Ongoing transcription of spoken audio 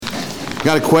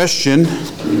Got a question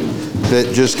that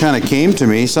just kind of came to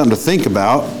me, something to think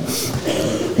about.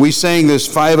 We sang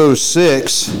this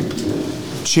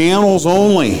 506, channels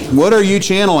only. What are you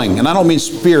channeling? And I don't mean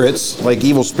spirits, like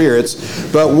evil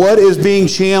spirits, but what is being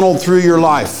channeled through your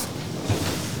life?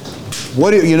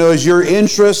 What, is your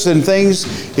interest in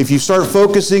things, if you start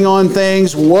focusing on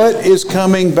things, what is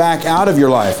coming back out of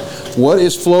your life? What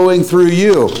is flowing through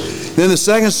you? Then the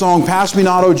second song, Pass Me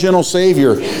Not, O Gentle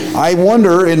Savior. I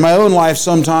wonder in my own life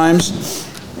sometimes,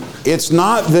 it's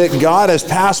not that God has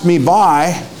passed me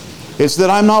by, it's that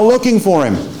I'm not looking for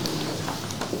Him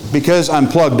because I'm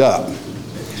plugged up.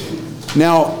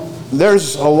 Now,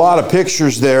 there's a lot of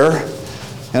pictures there,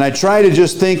 and I try to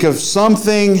just think of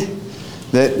something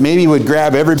that maybe would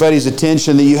grab everybody's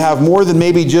attention that you have more than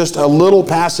maybe just a little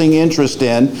passing interest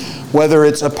in, whether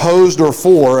it's opposed or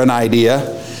for an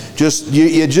idea.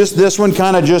 This one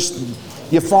kind of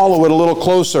you follow it a little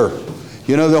closer.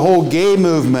 The whole gay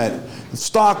movement,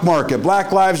 stock market,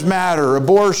 Black Lives Matter,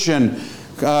 abortion.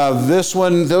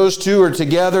 Those two are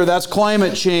together. That's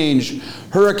climate change,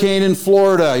 hurricane in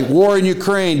Florida, war in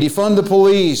Ukraine, defund the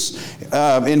police,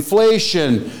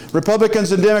 inflation,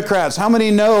 Republicans and Democrats. How many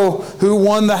know who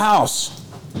won the House?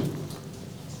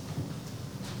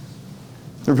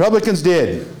 The Republicans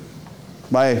did.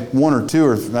 By one or two,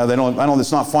 I don't.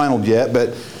 It's not final yet,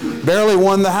 but barely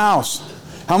won the House.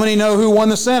 How many know who won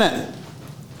the Senate?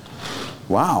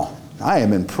 Wow, I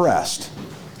am impressed.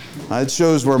 It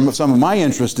shows where some of my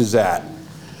interest is at.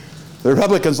 The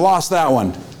Republicans lost that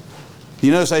one.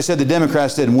 You notice I said the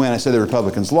Democrats didn't win. I said the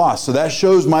Republicans lost. So that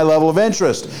shows my level of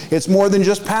interest. It's more than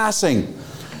just passing.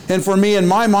 And for me, in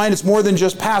my mind, it's more than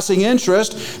just passing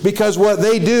interest, because what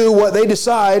they do, what they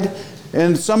decide,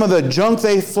 and some of the junk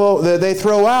they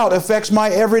throw out affects my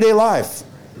everyday life.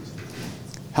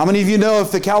 How many of you know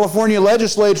if the California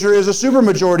legislature is a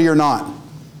supermajority or not?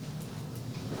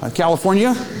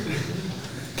 California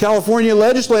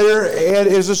legislature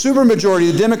is a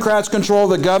supermajority. The Democrats control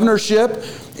the governorship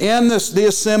and the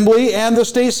assembly and the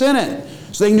state senate.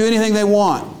 So they can do anything they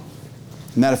want.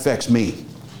 And that affects me.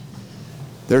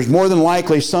 There's more than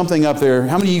likely something up there.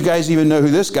 How many of you guys even know who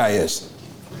this guy is?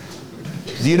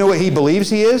 Do you know what he believes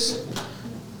he is?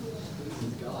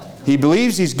 He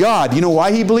believes he's God. You know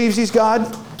why he believes he's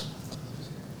God?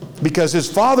 Because his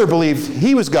father believed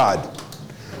he was God.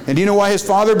 And do you know why his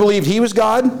father believed he was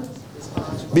God?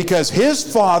 Because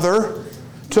his father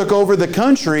took over the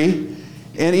country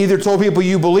and either told people,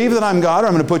 you believe that I'm God, or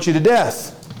I'm going to put you to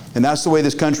death. And that's the way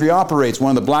this country operates.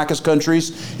 One of the blackest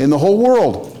countries in the whole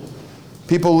world.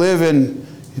 People live in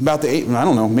about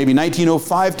maybe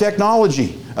 1905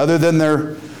 technology, other than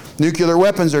their nuclear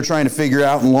weapons they're trying to figure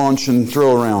out and launch and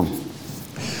throw around.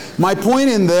 My point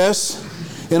in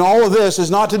all of this,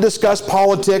 is not to discuss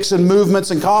politics and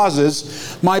movements and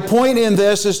causes. My point in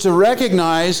this is to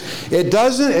recognize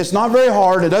it's not very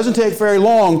hard, it doesn't take very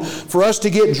long for us to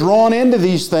get drawn into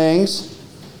these things,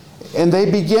 and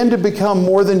they begin to become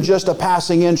more than just a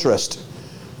passing interest.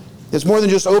 It's more than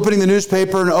just opening the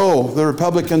newspaper and, the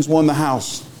Republicans won the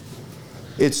House.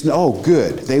 It's,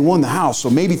 good, they won the House, so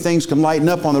maybe things can lighten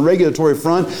up on the regulatory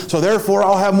front, so therefore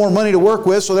I'll have more money to work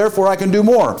with, so therefore I can do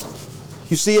more.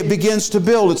 You see, it begins to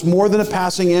build. It's more than a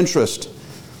passing interest.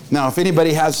 Now, if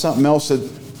anybody has something else that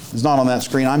is not on that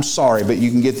screen, I'm sorry, but you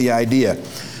can get the idea.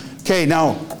 Okay,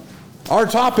 now, our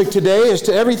topic today is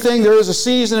to everything there is a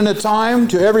season and a time,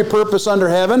 to every purpose under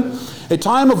heaven, a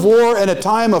time of war and a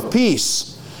time of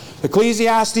peace.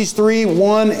 Ecclesiastes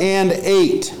 3:1 and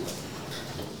 8.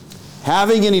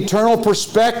 Having an eternal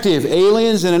perspective,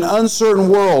 aliens in an uncertain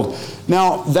world.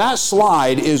 Now, that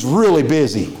slide is really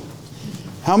busy.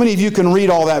 How many of you can read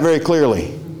all that very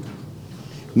clearly?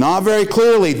 Not very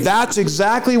clearly. That's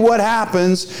exactly what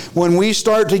happens when we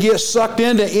start to get sucked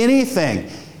into anything.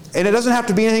 And it doesn't have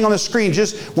to be anything on the screen.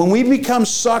 Just when we become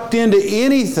sucked into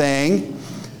anything,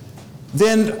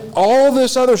 then all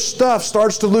this other stuff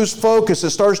starts to lose focus.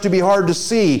 It starts to be hard to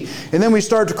see. And then we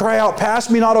start to cry out, "Pass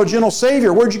me not, O gentle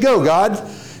Savior." Where'd you go, God?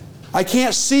 I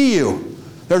can't see you.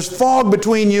 There's fog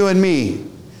between you and me.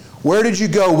 Where did you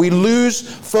go? We lose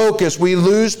focus. We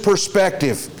lose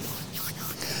perspective.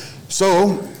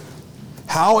 So,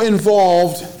 how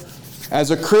involved as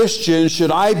a Christian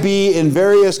should I be in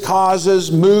various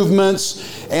causes, movements,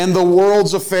 and the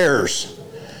world's affairs?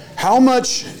 How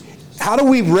do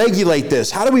we regulate this?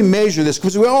 How do we measure this?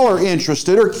 Because we all are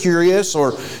interested or curious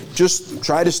or just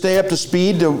try to stay up to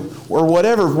speed or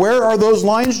whatever. Where are those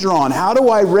lines drawn? How do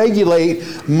I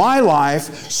regulate my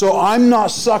life so I'm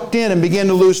not sucked in and begin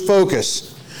to lose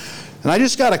focus? And I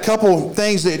just got a couple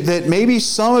things that maybe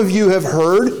some of you have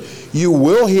heard. You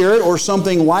will hear it or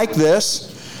something like this.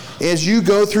 as you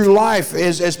go through life,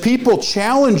 as people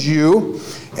challenge you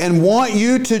and want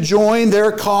you to join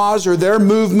their cause or their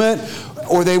movement,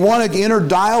 or they want to enter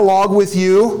dialogue with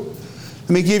you. Let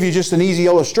me give you just an easy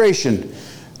illustration.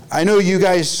 I know you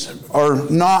guys are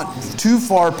not too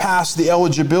far past the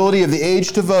eligibility of the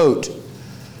age to vote.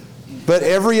 But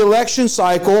every election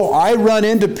cycle, I run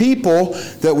into people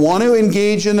that want to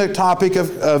engage in the topic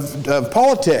of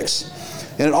politics.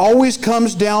 And it always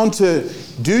comes down to,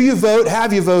 do you vote?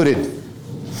 Have you voted?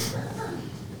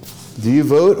 Do you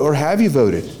vote or have you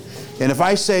voted? And if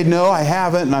I say, no, I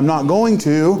haven't and I'm not going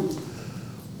to,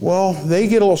 well, they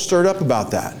get a little stirred up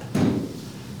about that.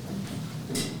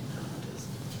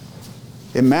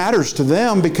 It matters to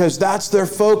them because that's their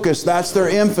focus, that's their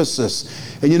emphasis.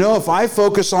 And you know, if I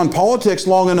focus on politics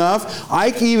long enough,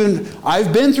 I've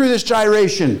been through this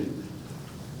gyration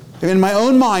in my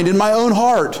own mind, in my own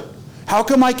heart. How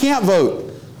come I can't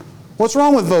vote? What's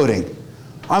wrong with voting?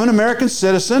 I'm an American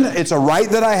citizen. It's a right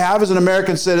that I have as an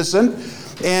American citizen.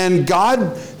 And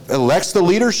God elects the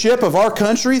leadership of our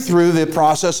country through the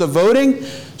process of voting.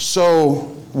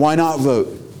 So why not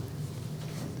vote?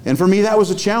 And for me, that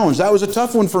was a challenge. That was a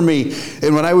tough one for me.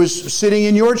 And when I was sitting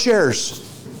in your chairs,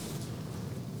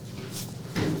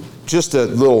 just a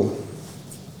little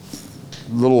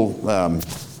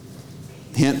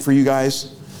hint for you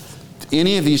guys.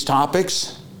 Any of these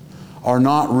topics are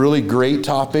not really great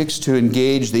topics to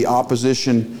engage the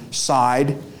opposition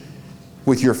side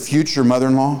with your future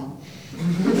mother-in-law.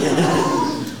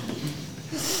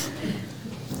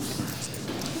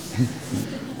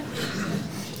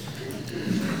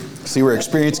 See where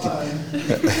experience...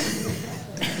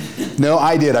 No,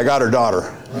 I did. I got her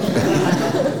daughter.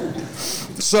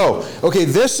 So, okay,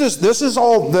 this is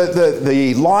all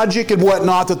the logic and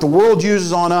whatnot that the world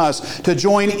uses on us to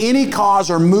join any cause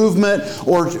or movement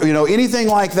or anything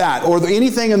like that, or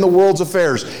anything in the world's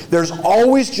affairs. There's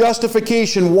always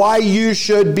justification why you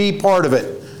should be part of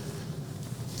it.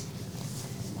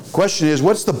 Question is,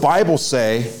 what's the Bible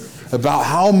say about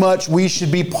how much we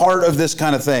should be part of this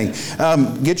kind of thing?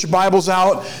 Get your Bibles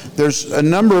out. There's a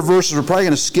number of verses. We're probably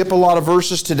going to skip a lot of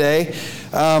verses today.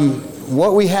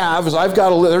 What we have is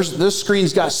this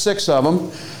screen's got 6 of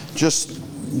them. Just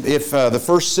if the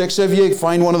first 6 of you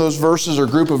find one of those verses or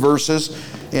group of verses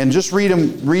and just read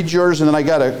them. Read yours, and then I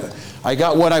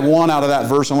got what I want out of that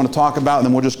verse I want to talk about, and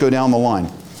then we'll just go down the line.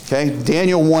 Okay?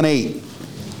 Daniel 1:8.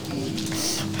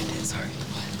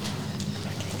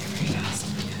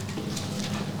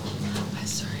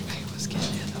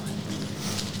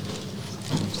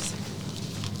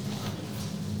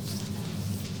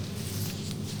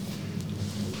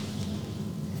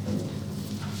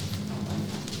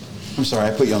 I'm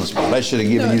sorry, I put you on the spot. I should have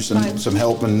given you some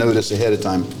help and notice ahead of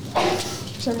time.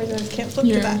 For some reason, I just can't flip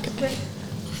to back. Okay.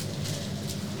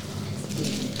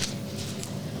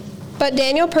 But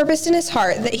Daniel purposed in his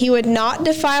heart that he would not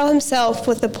defile himself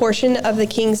with the portion of the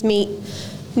king's meat,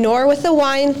 nor with the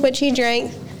wine which he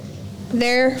drank.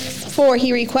 Therefore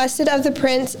he requested of the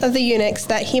prince of the eunuchs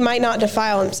that he might not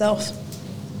defile himself.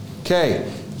 Okay.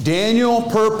 Daniel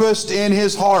purposed in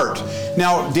his heart.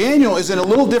 Now, Daniel is in a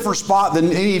little different spot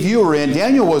than any of you are in.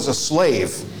 Daniel was a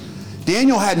slave.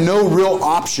 Daniel had no real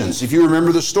options. If you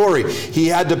remember the story, he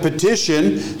had to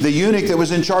petition the eunuch that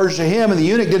was in charge of him, and the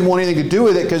eunuch didn't want anything to do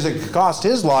with it because it could cost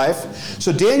his life.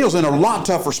 So Daniel's in a lot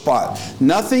tougher spot.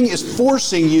 Nothing is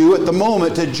forcing you at the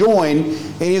moment to join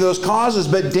any of those causes.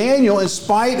 But Daniel, in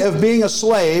spite of being a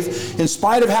slave, in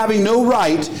spite of having no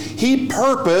right, he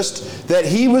purposed that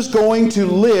he was going to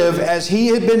live as he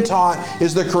had been taught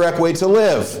is the correct way to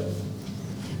live.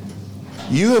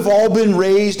 You have all been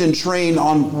raised and trained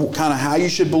on kind of how you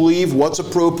should believe, what's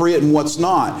appropriate and what's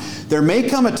not. There may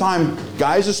come a time,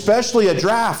 guys, especially a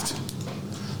draft.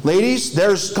 Ladies,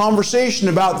 there's conversation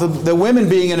about the women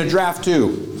being in a draft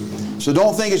too. So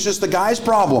don't think it's just the guy's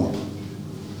problem.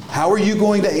 How are you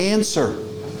going to answer?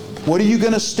 What are you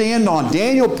going to stand on?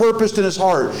 Daniel purposed in his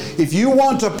heart. If you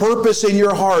want to purpose in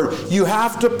your heart, you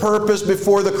have to purpose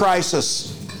before the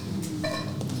crisis.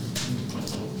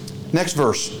 Next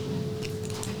verse.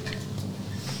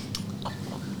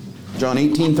 John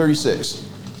 18:36.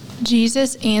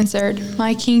 Jesus answered,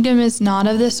 "My kingdom is not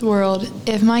of this world.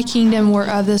 If my kingdom were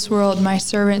of this world, my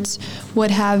servants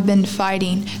would have been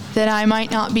fighting, that I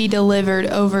might not be delivered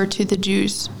over to the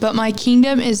Jews. But my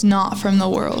kingdom is not from the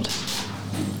world."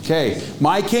 Okay,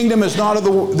 my kingdom is not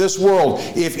of this world.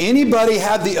 If anybody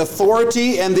had the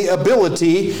authority and the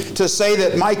ability to say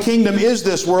that my kingdom is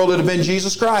this world, it would have been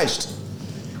Jesus Christ.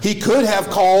 He could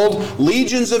have called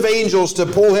legions of angels to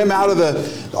pull him out of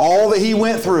all that he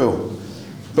went through.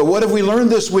 But what have we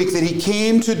learned this week? That he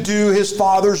came to do his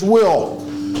Father's will.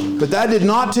 But that did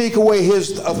not take away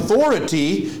his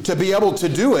authority to be able to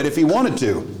do it if he wanted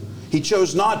to. He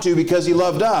chose not to because he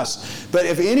loved us. But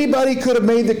if anybody could have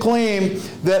made the claim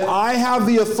that I have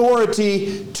the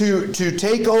authority to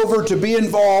take over, to be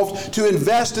involved, to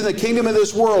invest in the kingdom of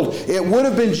this world, it would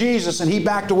have been Jesus, and he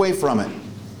backed away from it.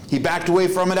 He backed away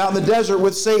from it out in the desert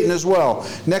with Satan as well.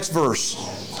 Next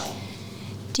verse.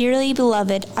 Dearly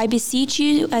beloved, I beseech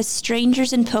you as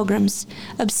strangers and pilgrims,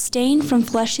 abstain from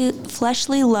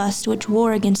fleshly lust which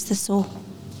war against the soul.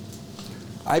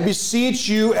 I beseech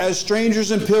you as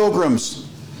strangers and pilgrims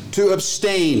to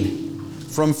abstain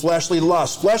from fleshly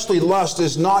lust. Fleshly lust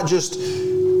is not just,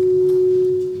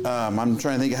 I'm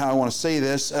trying to think of how I want to say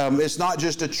this. It's not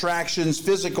just attractions,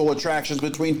 physical attractions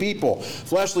between people.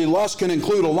 Fleshly lust can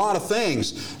include a lot of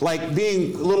things, like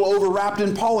being a little overwrapped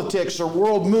in politics or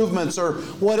world movements or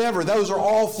whatever. Those are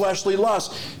all fleshly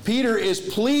lusts. Peter is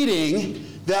pleading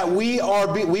that we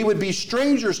would be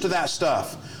strangers to that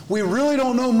stuff. We really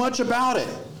don't know much about it.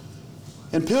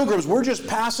 And pilgrims, we're just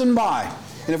passing by.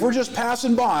 And if we're just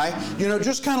passing by,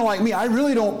 just kind of like me, I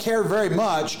really don't care very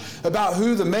much about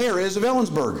who the mayor is of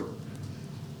Ellensburg.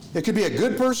 It could be a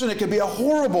good person, it could be a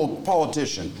horrible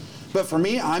politician. But for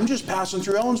me, I'm just passing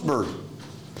through Ellensburg.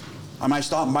 I might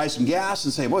stop and buy some gas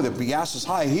and say, boy, the gas is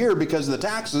high here because of the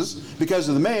taxes, because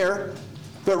of the mayor.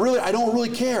 But really, I don't really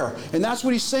care. And that's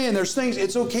what he's saying. There's things,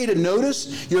 it's okay to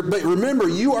notice, but remember,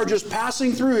 you are just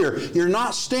passing through here. You're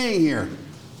not staying here.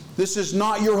 This is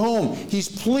not your home. He's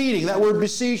pleading. That word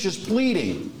beseech is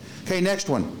pleading. Okay, next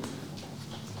one.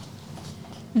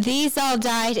 These all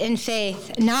died in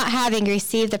faith, not having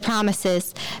received the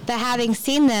promises, but having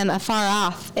seen them afar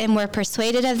off, and were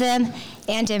persuaded of them,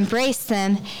 and embraced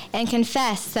them, and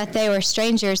confessed that they were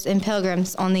strangers and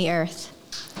pilgrims on the earth.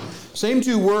 Same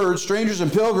two words, strangers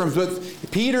and pilgrims,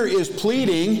 but Peter is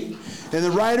pleading, and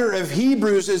the writer of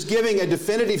Hebrews is giving a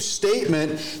definitive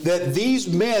statement that these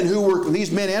men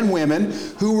and women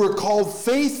who were called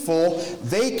faithful,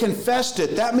 they confessed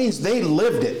it. That means they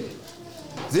lived it.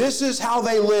 This is how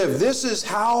they lived. This is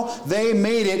how they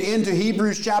made it into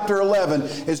Hebrews chapter 11,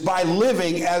 is by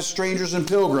living as strangers and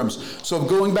pilgrims. So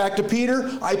going back to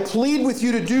Peter, I plead with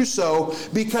you to do so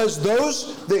because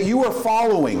those that you are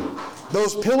following,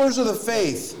 those pillars of the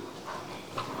faith,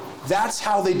 that's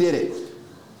how they did it.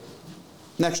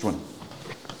 Next one.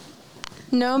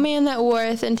 No man that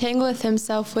warreth entangleth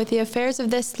himself with the affairs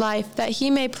of this life, that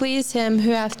he may please him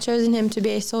who hath chosen him to be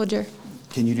a soldier.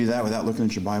 Can you do that without looking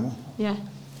at your Bible? Yeah.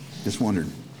 Just wondered.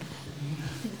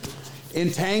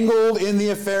 Entangled in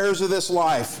the affairs of this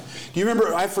life. Do you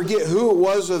remember, I forget who it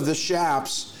was of the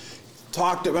Shaps,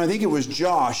 talked about, I think it was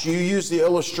Josh, you used the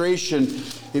illustration,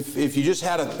 if you just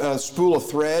had a spool of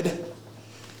thread,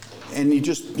 and you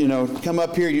just, come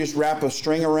up here, you just wrap a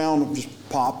string around, just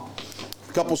pop,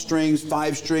 a couple strings,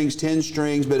 5 strings, 10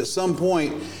 strings, but at some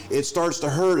point, it starts to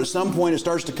hurt, at some point, it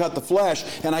starts to cut the flesh,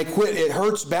 and it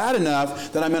hurts bad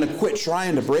enough that I'm going to quit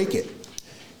trying to break it.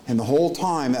 And the whole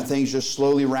time, that thing's just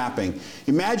slowly wrapping.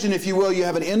 Imagine, if you will, you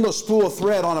have an endless spool of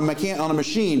thread on a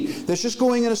machine that's just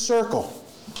going in a circle.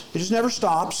 It just never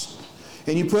stops.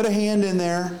 And you put a hand in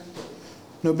there,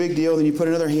 no big deal. Then you put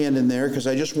another hand in there because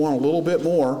I just want a little bit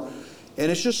more.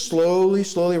 And it's just slowly,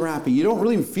 slowly wrapping. You don't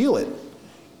really even feel it.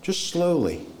 Just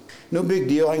slowly. No big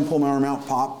deal. I can pull my arm out,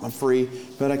 pop, I'm free.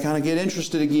 But I kind of get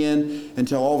interested again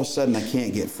until all of a sudden I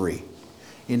can't get free.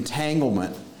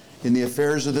 Entanglement in the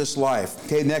affairs of this life.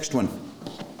 Okay, next one.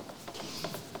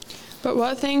 But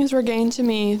what things were gained to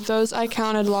me, those I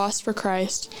counted loss for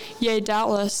Christ. Yea,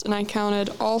 doubtless, and I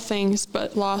counted all things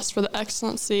but loss for the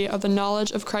excellency of the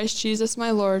knowledge of Christ Jesus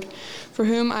my Lord, for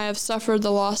whom I have suffered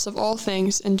the loss of all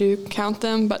things, and do count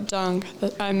them but dung,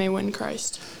 that I may win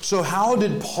Christ. So how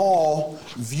did Paul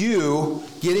view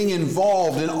getting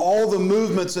involved in all the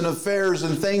movements and affairs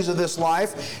and things of this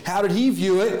life? How did he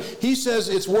view it? He says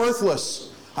it's worthless.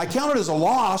 I count it as a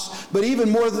loss, but even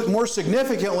more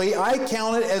significantly, I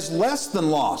count it as less than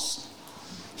loss.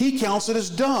 He counts it as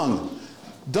dung.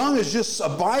 Dung is just a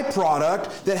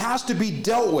byproduct that has to be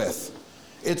dealt with.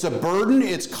 It's a burden,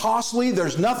 it's costly,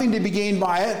 there's nothing to be gained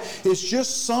by it. It's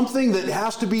just something that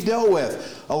has to be dealt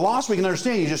with. A loss we can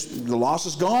understand, the loss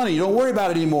is gone and you don't worry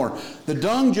about it anymore. The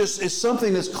dung just is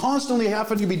something that's constantly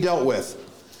having to be dealt with.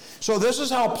 So this is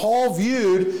how Paul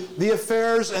viewed the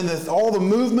affairs and all the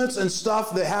movements and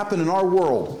stuff that happen in our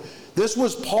world. This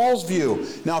was Paul's view.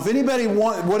 Now, if anybody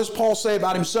what does Paul say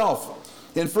about himself?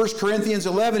 In 1 Corinthians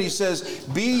 11, he says,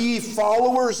 "Be ye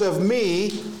followers of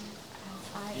me,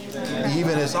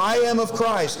 even as I am of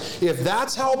Christ." If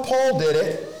that's how Paul did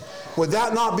it, would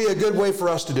that not be a good way for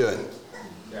us to do it?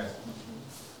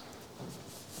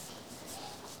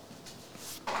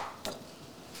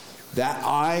 that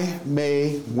I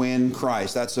may win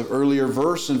Christ. That's an earlier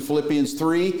verse in Philippians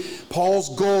 3.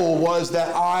 Paul's goal was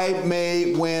that I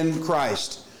may win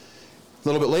Christ. A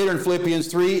little bit later in Philippians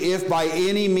 3, if by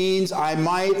any means I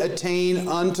might attain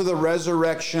unto the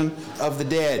resurrection of the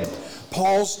dead.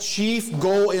 Paul's chief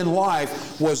goal in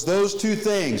life was those two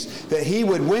things, that he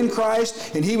would win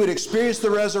Christ and he would experience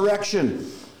the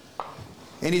resurrection.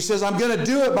 And he says, I'm going to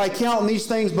do it by counting these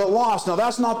things but lost. Now that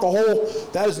is not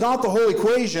the whole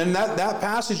equation. That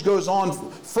passage goes on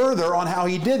further on how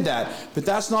he did that. But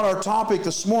that's not our topic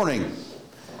this morning.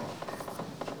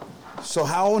 So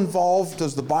how involved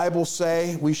does the Bible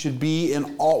say we should be in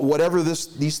whatever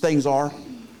these things are?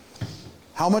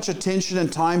 How much attention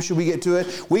and time should we get to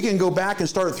it? We can go back and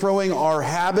start throwing our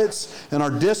habits and our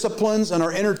disciplines and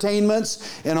our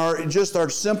entertainments and our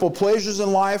simple pleasures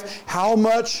in life. How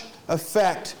much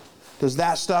effect does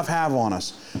that stuff have on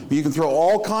us? You can throw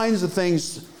all kinds of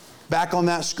things back on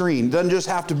that screen. It doesn't just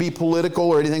have to be political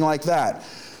or anything like that.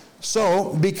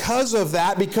 So, because of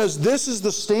that, because this is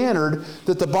the standard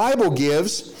that the Bible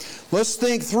gives, let's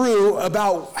think through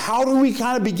about how do we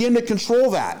kind of begin to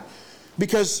control that?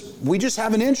 Because we just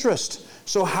have an interest.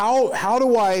 So how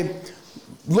do I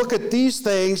look at these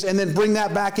things and then bring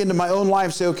that back into my own life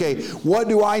and say, okay, what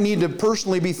do I need to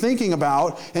personally be thinking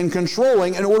about and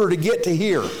controlling in order to get to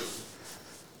here?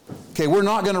 Okay, we're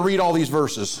not going to read all these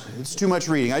verses. It's too much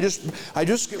reading. I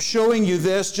just showing you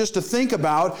this just to think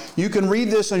about. You can read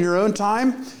this on your own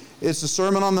time. It's the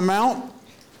Sermon on the Mount.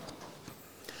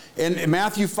 In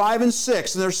Matthew 5 and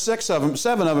 6, and there's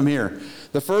 7 of them here.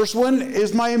 The first one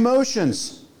is my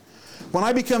emotions. When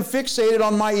I become fixated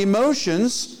on my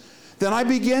emotions, then I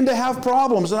begin to have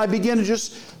problems, and I begin to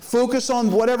just focus on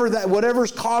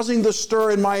whatever's causing the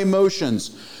stir in my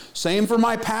emotions. Same for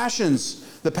my passions.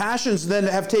 The passions then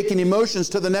have taken emotions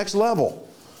to the next level.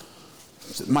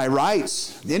 My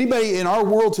rights. Anybody in our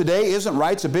world today, isn't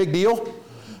rights a big deal?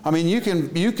 I mean, you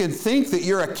can think that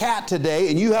you're a cat today,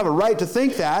 and you have a right to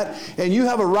think that, and you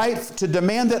have a right to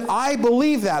demand that I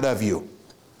believe that of you.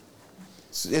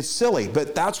 It's silly,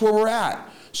 but that's where we're at.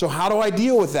 So how do I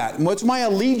deal with that? And what's my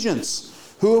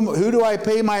allegiance? Who do I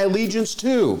pay my allegiance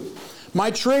to?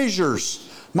 My treasures,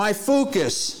 my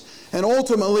focus, and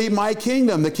ultimately my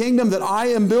kingdom, the kingdom that I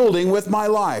am building with my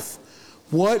life.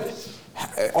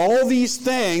 All these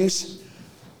things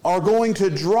are going to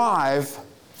drive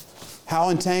how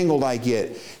entangled I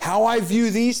get, how I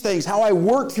view these things, how I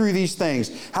work through these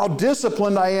things, how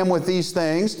disciplined I am with these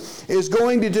things is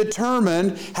going to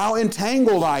determine how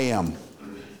entangled I am.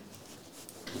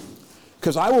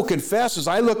 Because I will confess, as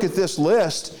I look at this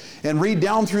list and read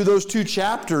down through those 2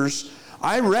 chapters,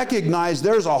 I recognize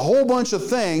there's a whole bunch of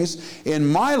things in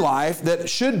my life that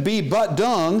should be but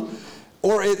dung,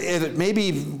 or it may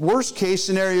be worst case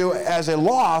scenario as a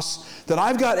loss, that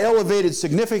I've got elevated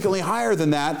significantly higher than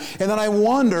that, and then I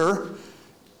wonder,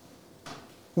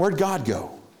 where'd God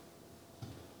go?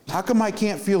 How come I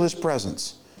can't feel His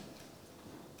presence?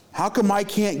 How come I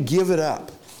can't give it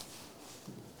up?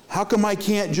 How come I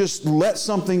can't just let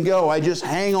something go? I just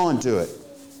hang on to it.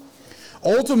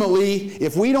 Ultimately,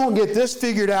 if we don't get this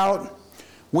figured out,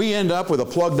 we end up with a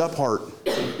plugged up heart.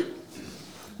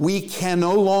 We can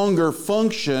no longer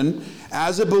function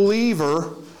as a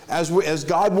believer as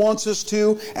God wants us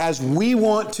to, as we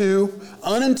want to,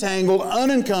 unentangled,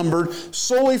 unencumbered,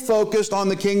 solely focused on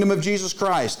the kingdom of Jesus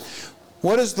Christ.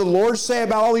 What does the Lord say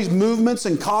about all these movements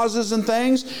and causes and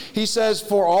things? He says,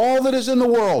 for all that is in the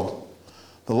world,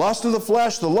 the lust of the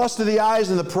flesh, the lust of the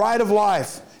eyes, and the pride of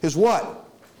life is what?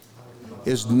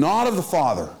 Is not of the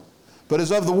Father, but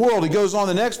is of the world. He goes on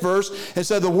the next verse and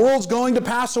said, the world's going to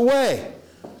pass away.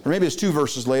 Or maybe it's 2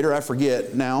 verses later, I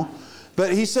forget now.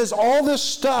 But he says all this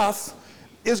stuff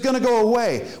is going to go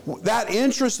away. That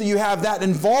interest that you have, that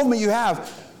involvement you have,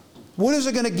 what is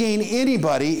it going to gain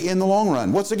anybody in the long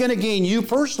run? What's it going to gain you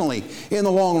personally in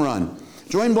the long run?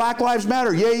 Join Black Lives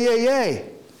Matter, yay, yay, yay.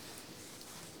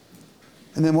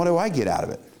 And then what do I get out of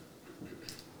it?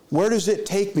 Where does it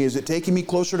take me? Is it taking me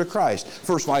closer to Christ?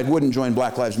 First of all, I wouldn't join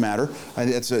Black Lives Matter.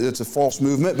 It's a false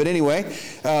movement. But anyway,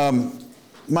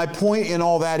 my point in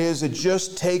all that is it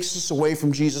just takes us away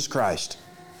from Jesus Christ.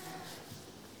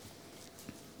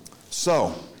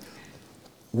 So,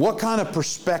 what kind of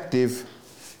perspective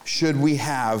should we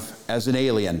have as an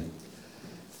alien?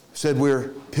 Said we're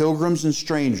pilgrims and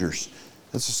strangers.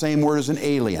 That's the same word as an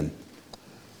alien.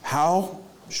 How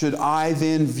should I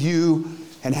then view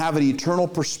and have an eternal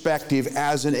perspective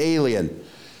as an alien?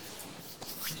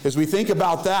 As we think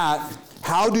about that,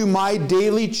 how do my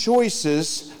daily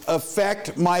choices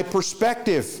affect my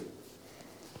perspective?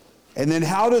 And then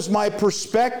how does my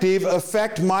perspective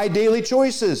affect my daily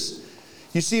choices?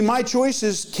 You see, my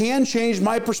choices can change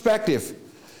my perspective.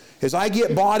 As I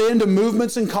get bought into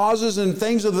movements and causes and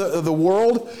things of the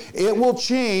world, it will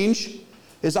change.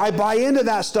 As I buy into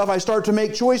that stuff, I start to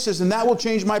make choices, and that will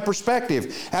change my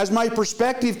perspective. As my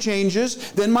perspective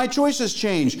changes, then my choices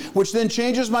change, which then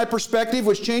changes my perspective,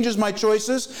 which changes my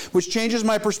choices, which changes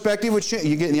my perspective,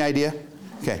 you getting the idea?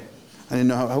 Okay. I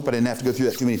hope I didn't have to go through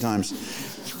that too many times.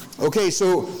 Okay,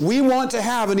 so we want to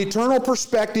have an eternal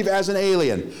perspective as an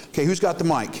alien. Okay, who's got the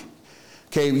mic?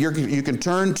 Okay, you can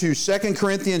turn to 2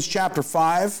 Corinthians chapter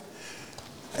 5,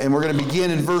 and we're going to begin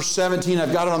in verse 17.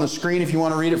 I've got it on the screen if you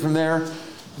want to read it from there.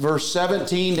 Verse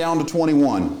 17 down to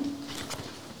 21.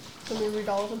 Let me read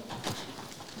all of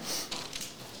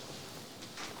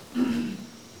them.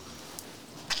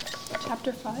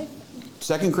 Chapter 5?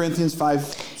 2 Corinthians 5,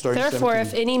 starting Therefore, 17.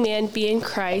 if any man be in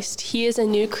Christ, he is a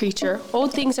new creature.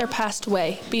 Old things are passed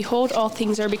away. Behold, all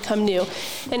things are become new.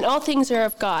 And all things are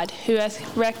of God, who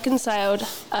hath reconciled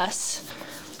us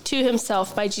to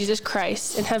himself by Jesus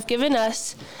Christ, and have given to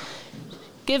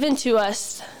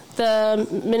us the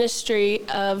ministry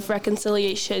of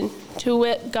reconciliation, to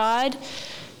wit God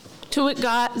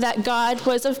that God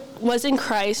was in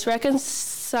Christ,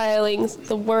 reconciling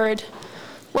the world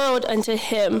unto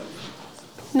him,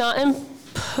 not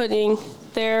imputing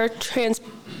their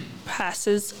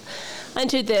trespasses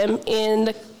unto them,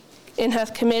 and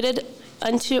hath committed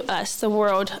unto us the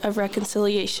word of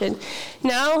reconciliation.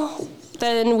 Now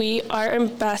then we are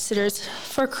ambassadors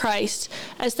for Christ,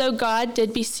 as though God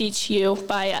did beseech you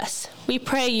by us. We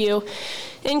pray you,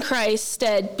 in Christ's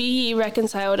stead, be ye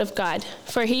reconciled of God.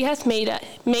 For he hath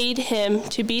made him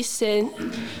to be sin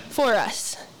for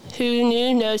us, who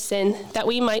knew no sin, that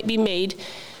we might be made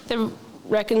the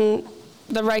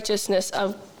righteousness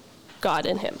of God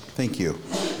in him. Thank you.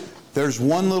 There's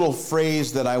one little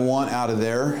phrase that I want out of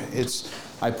there.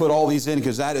 I put all these in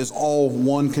because that is all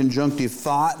one conjunctive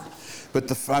thought. But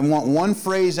I want one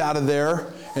phrase out of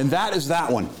there, and that is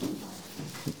that one.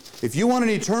 If you want an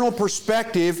eternal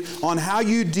perspective on how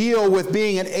you deal with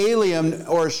being an alien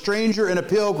or a stranger and a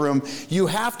pilgrim, you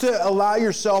have to allow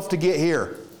yourself to get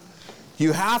here.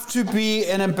 You have to be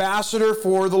an ambassador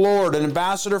for the Lord, an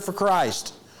ambassador for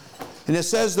Christ. And it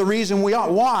says the reason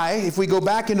why, if we go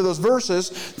back into those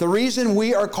verses, the reason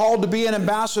we are called to be an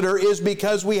ambassador is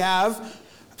because we have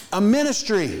a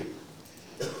ministry.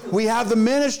 We have the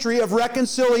ministry of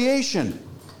reconciliation.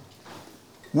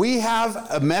 We have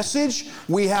a message,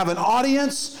 we have an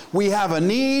audience, we have a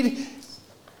need,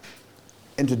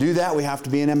 and to do that we have to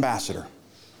be an ambassador.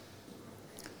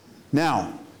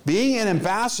 Now, being an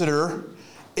ambassador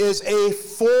is a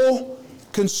full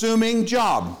consuming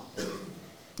job.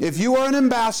 If you are an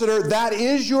ambassador, that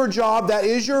is your job, that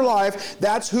is your life,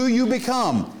 that's who you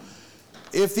become.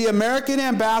 If the American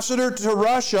ambassador to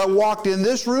Russia walked in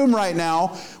this room right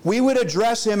now, we would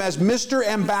address him as Mr.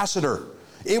 Ambassador.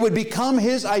 It would become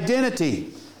his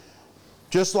identity.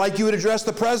 Just like you would address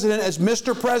the president as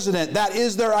Mr. President. That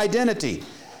is their identity.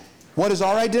 What is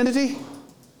our identity?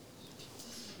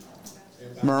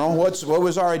 Merle, what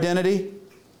was our identity?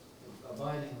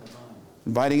 Abiding in the vine.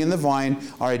 Abiding in the vine.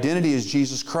 Our identity is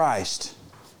Jesus Christ.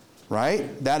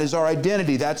 Right? That is our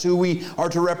identity. That's who we are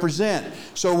to represent.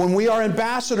 So when we are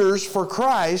ambassadors for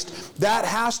Christ, that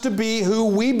has to be who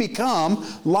we become,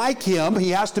 like Him.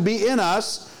 He has to be in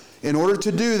us in order to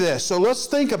do this. So let's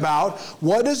think about,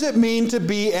 what does it mean to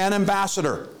be an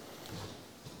ambassador?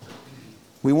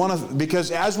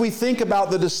 Because as we think about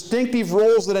the distinctive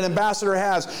roles that an ambassador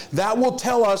has, that will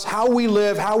tell us how we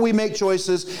live, how we make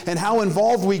choices, and how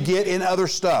involved we get in other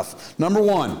stuff. Number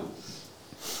one,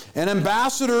 an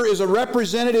ambassador is a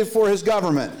representative for his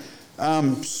government.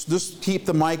 Just keep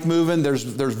the mic moving. There's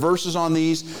verses on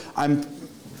these.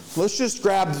 Let's just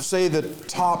grab, say, the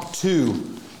top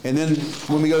two. And then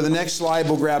when we go to the next slide,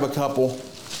 we'll grab a couple.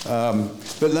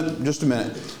 Just a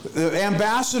minute. The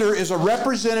ambassador is a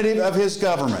representative of his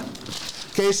government.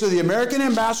 Okay, so the American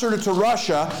ambassador to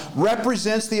Russia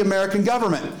represents the American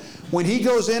government. When he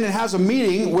goes in and has a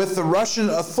meeting with the Russian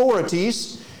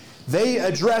authorities, they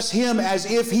address him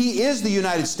as if he is the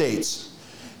United States,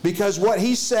 because what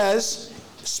he says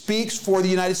speaks for the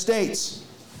United States.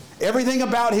 Everything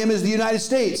about him is the United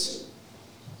States.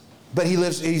 But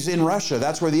he's in Russia.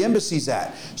 That's where the embassy's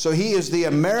at. So he is the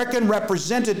American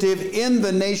representative in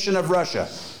the nation of Russia.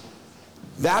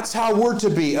 That's how we're to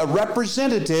be. A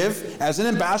representative, as an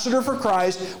ambassador for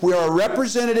Christ, we are a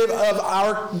representative of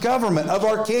our government, of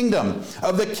our kingdom,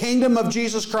 of the kingdom of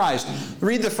Jesus Christ.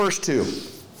 Read the first two.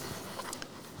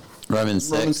 Romans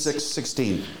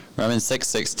 6:16. Romans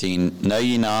 6:16. Know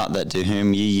ye not that to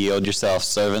whom ye yield yourselves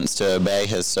servants to obey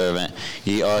his servant,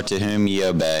 ye are to whom ye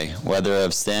obey, whether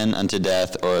of sin unto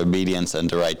death or obedience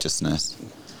unto righteousness.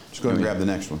 Just go ahead and grab the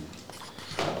next one.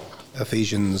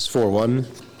 Ephesians 4:1.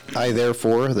 I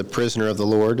therefore, the prisoner of the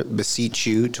Lord, beseech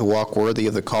you to walk worthy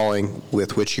of the calling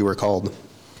with which you were called.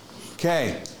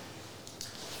 Okay.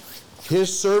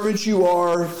 His servants you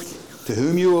are, to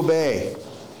whom you obey.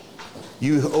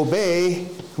 You obey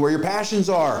where your passions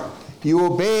are. You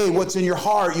obey what's in your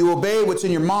heart. You obey what's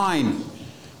in your mind.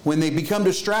 When they become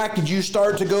distracted, you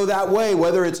start to go that way,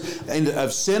 whether it's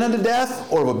of sin unto death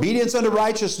or of obedience unto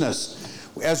righteousness.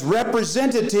 As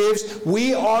representatives,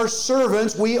 we are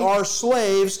servants, we are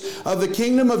slaves of the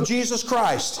kingdom of Jesus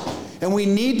Christ. And we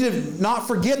need to not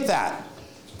forget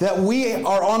that we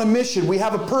are on a mission, we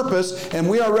have a purpose, and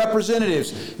we are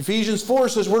representatives. Ephesians 4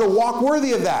 says we're to walk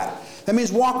worthy of that. That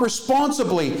means walk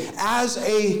responsibly as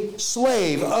a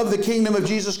slave of the kingdom of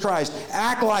Jesus Christ.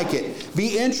 Act like it.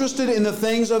 Be interested in the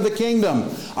things of the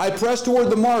kingdom. I press toward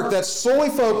the mark that's solely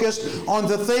focused on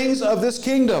the things of this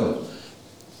kingdom.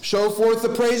 Show forth the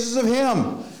praises of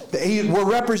Him. We're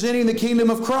representing the kingdom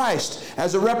of Christ.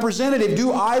 As a representative,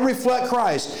 do I reflect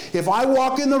Christ? If I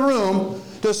walk in the room,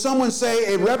 does someone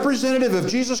say a representative of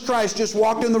Jesus Christ just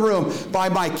walked in the room? By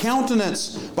my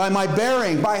countenance, by my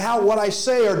bearing, by what I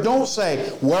say or don't say,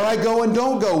 where I go and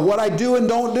don't go, what I do and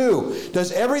don't do.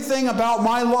 Does everything about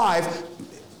my life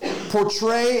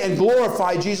portray and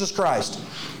glorify Jesus Christ?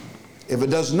 If it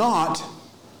does not,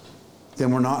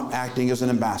 then we're not acting as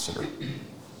an ambassador.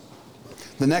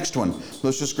 The next one,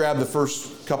 let's just grab the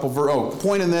first couple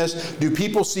point in this, do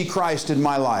people see Christ in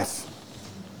my life?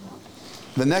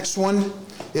 The next one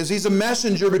is he's a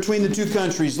messenger between the two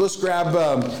countries. Let's grab,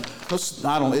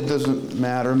 it doesn't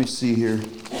matter, let me see here.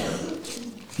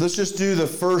 Let's just do the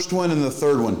first one and the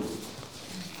third one.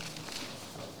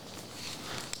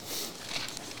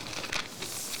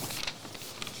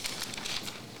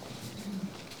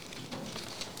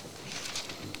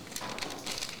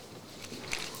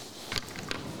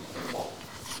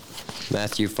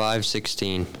 Matthew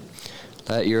 5:16.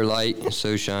 Let your light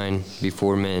so shine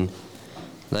before men,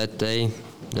 that they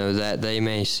know that they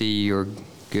may see your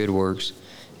good works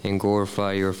and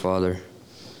glorify your Father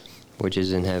which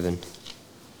is in heaven.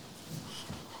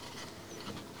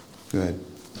 Go ahead.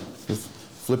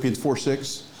 Philippians 4:6.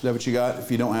 Is that what you got?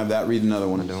 If you don't have that, read another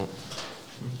one. I don't.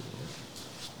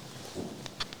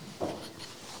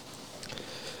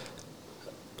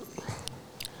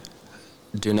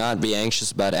 Do not be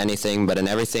anxious about anything, but in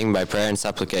everything by prayer and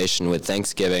supplication with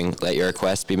thanksgiving, let your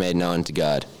requests be made known to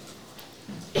God.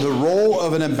 The role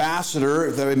of an ambassador,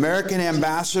 the American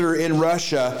ambassador in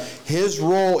Russia, his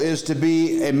role is to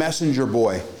be a messenger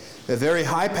boy. A very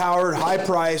high-powered,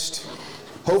 high-priced,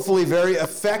 hopefully very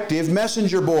effective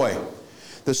messenger boy.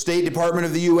 The State Department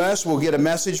of the U.S. will get a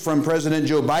message from President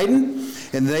Joe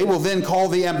Biden, and they will then call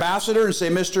the ambassador and say,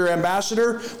 Mr.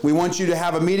 Ambassador, we want you to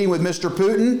have a meeting with Mr.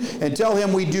 Putin and tell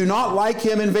him we do not like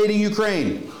him invading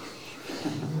Ukraine.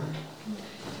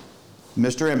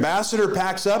 Mr. Ambassador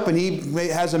packs up and he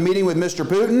has a meeting with Mr.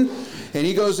 Putin, and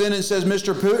he goes in and says,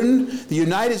 Mr. Putin,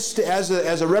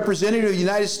 as a representative of the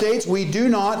United States, we do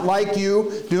not like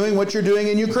you doing what you're doing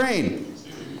in Ukraine.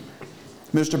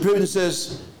 Mr. Putin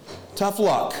says, tough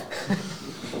luck.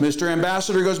 Mr.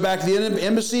 Ambassador goes back to the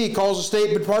embassy, he calls the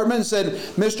State Department and said,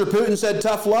 Mr. Putin said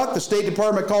tough luck. The State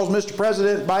Department calls Mr.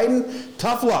 President Biden,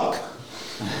 tough luck.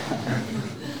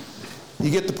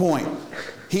 You get the point.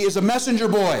 He is a messenger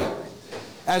boy.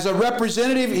 As a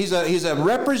representative, he's a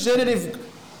representative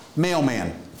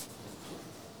mailman.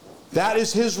 That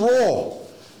is his role.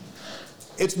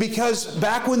 It's because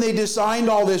back when they designed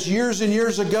all this years and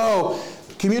years ago,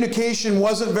 communication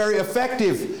wasn't very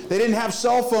effective. They didn't have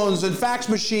cell phones and fax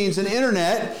machines and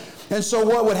internet. And so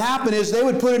what would happen is they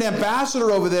would put an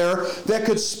ambassador over there that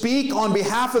could speak on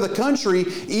behalf of the country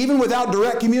even without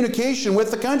direct communication with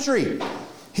the country.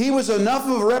 He was enough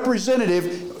of a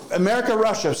representative, America,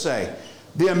 Russia, say.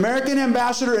 The American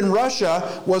ambassador in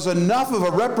Russia was enough of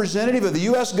a representative of the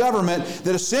U.S. government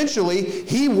that essentially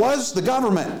he was the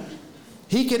government.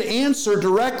 He could answer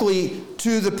directly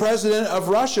to the president of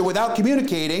Russia without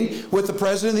communicating with the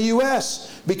president of the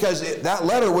U.S. because that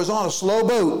letter was on a slow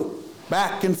boat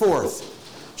back and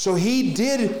forth. So he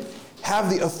did have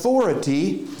the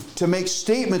authority to make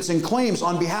statements and claims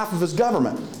on behalf of his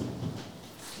government.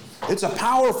 It's a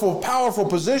powerful, powerful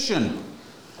position.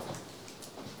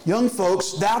 Young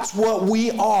folks, that's what we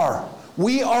are.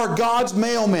 We are God's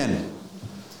mailmen.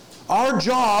 Our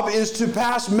job is to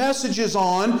pass messages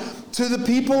on to the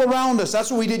people around us.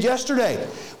 That's what we did yesterday.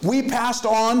 We passed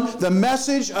on the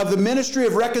message of the ministry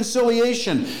of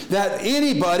reconciliation, that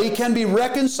anybody can be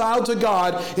reconciled to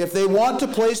God if they want to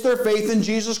place their faith in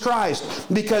Jesus Christ,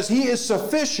 because He is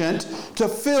sufficient to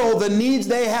fill the needs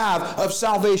they have of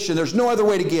salvation. There's no other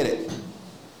way to get it.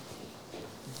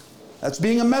 That's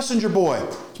being a messenger boy.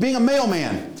 It's being a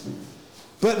mailman.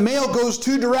 But mail goes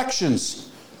two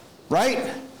directions,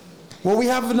 right? Well, we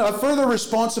have a further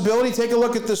responsibility. Take a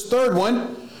look at this third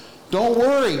one. Don't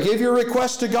worry. Give your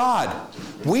request to God.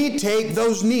 We take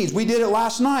those needs. We did it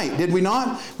last night, did we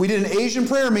not? We did an Asian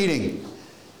prayer meeting.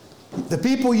 The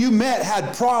people you met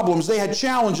had problems. They had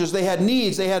challenges. They had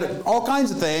needs. They had all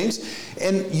kinds of things.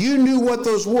 And you knew what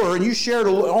those were. And you shared,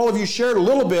 all of you shared a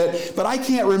little bit. But I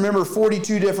can't remember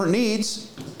 42 different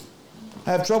needs.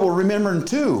 I have trouble remembering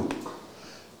 2.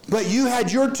 But you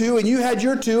had your 2, and you had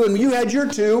your 2, and you had your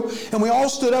 2, and we all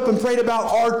stood up and prayed about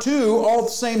our 2 all at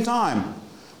the same time.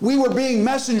 We were being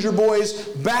messenger boys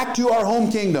back to our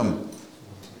home kingdom.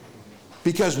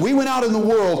 Because we went out in the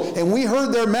world, and we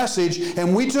heard their message,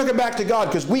 and we took it back to God,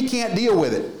 because we can't deal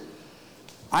with it.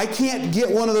 I can't get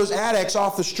one of those addicts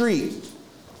off the street.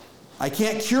 I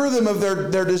can't cure them of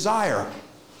their desire.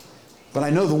 But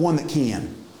I know the one that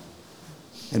can.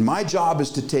 And my job is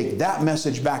to take that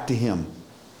message back to Him.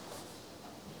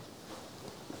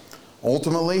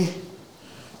 Ultimately,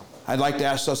 I'd like to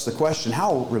ask us the question,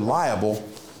 how reliable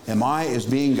am I as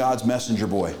being God's messenger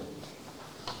boy?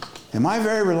 Am I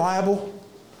very reliable?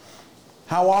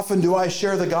 How often do I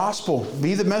share the gospel?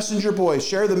 Be the messenger boy,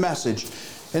 share the message.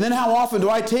 And then how often do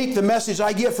I take the message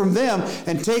I get from them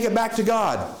and take it back to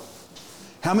God?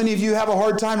 How many of you have a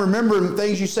hard time remembering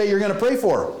things you say you're going to pray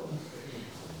for?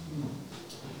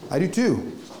 I do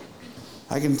too.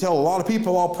 I can tell a lot of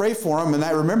people I'll pray for them, and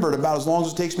I remember it about as long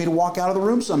as it takes me to walk out of the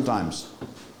room sometimes.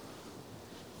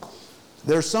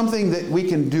 There's something that we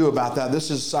can do about that. This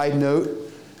is a side note.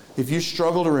 If you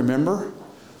struggle to remember,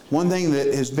 one thing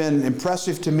that has been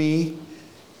impressive to me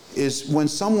is when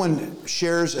someone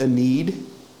shares a need,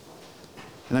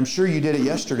 and I'm sure you did it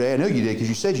yesterday. I know you did because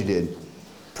you said you did.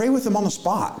 Pray with them on the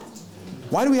spot.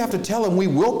 Why do we have to tell them we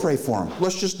will pray for them?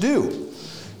 Let's just do.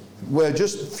 Well,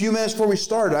 just a few minutes before we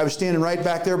started, I was standing right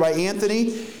back there by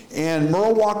Anthony, and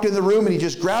Merle walked in the room, and he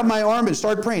just grabbed my arm and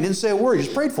started praying. Didn't say a word. He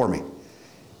just prayed for me.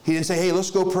 He didn't say, hey,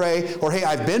 let's go pray, or hey,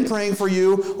 I've been praying for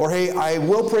you, or hey, I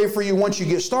will pray for you once you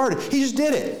get started. He just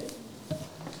did it.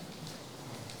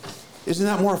 Isn't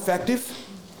that more effective?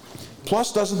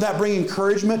 Plus, doesn't that bring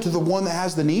encouragement to the one that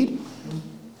has the need?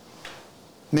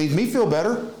 Made me feel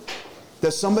better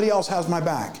that somebody else has my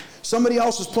back. Somebody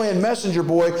else is playing messenger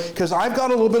boy because I've got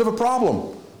a little bit of a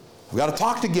problem. I've got to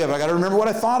talk to give. I've got to remember what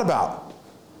I thought about.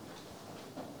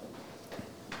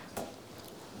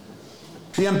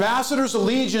 The ambassador's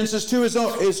allegiance is to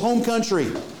his home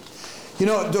country. You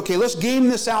know, okay, let's game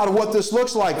this out of what this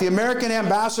looks like. The American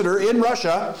ambassador in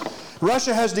Russia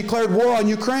has declared war on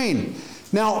Ukraine.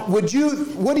 Now, what do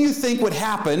you think would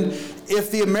happen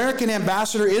if the American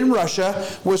ambassador in Russia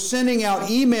was sending out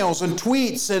emails and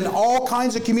tweets and all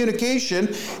kinds of communication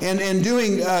and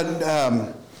doing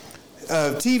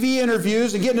TV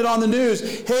interviews and getting it on the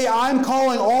news? Hey, I'm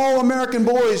calling all American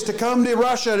boys to come to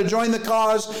Russia to join the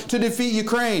cause to defeat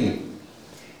Ukraine.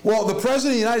 Well, the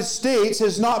President of the United States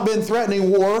has not been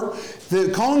threatening war.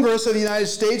 The Congress of the United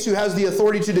States, who has the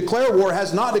authority to declare war,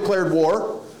 has not declared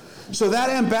war. So that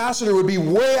ambassador would be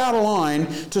way out of line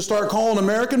to start calling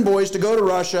American boys to go to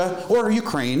Russia, or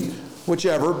Ukraine,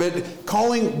 whichever, but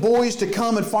calling boys to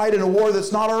come and fight in a war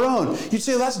that's not our own. You'd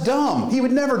say, that's dumb. He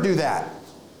would never do that.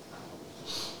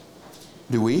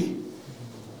 Do we?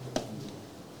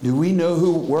 Do we know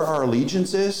where our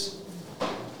allegiance is?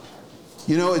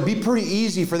 You know, it'd be pretty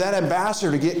easy for that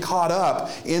ambassador to get caught up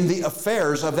in the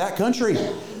affairs of that country.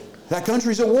 That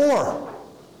country's at war.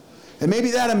 And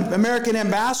maybe that American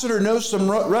ambassador knows some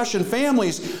Russian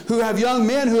families who have young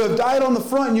men who have died on the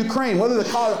front in Ukraine. Whether the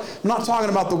cause, I'm not talking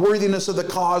about the worthiness of the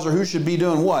cause or who should be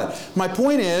doing what. My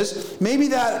point is, maybe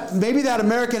that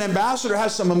American ambassador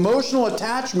has some emotional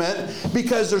attachment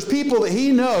because there's people that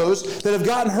he knows that have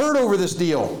gotten hurt over this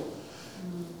deal.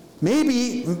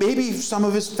 Maybe some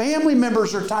of his family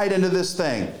members are tied into this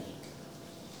thing.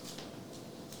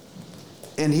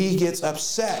 And he gets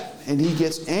upset and he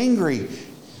gets angry.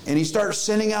 And he starts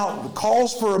sending out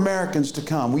calls for Americans to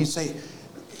come. We say,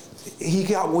 he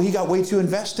got way too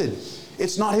invested.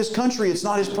 It's not his country. It's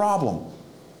not his problem.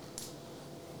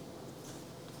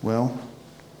 Well,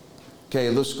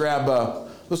 okay, let's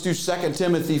do 2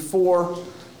 Timothy 4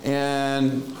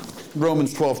 and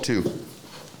Romans 12:2.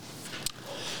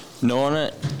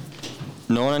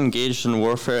 No one engaged in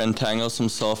warfare entangles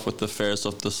himself with the affairs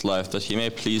of this life, that he may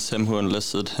please him who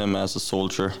enlisted him as a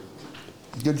soldier.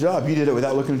 Good job. You did it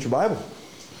without looking at your Bible.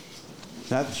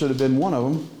 That should have been one of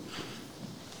them.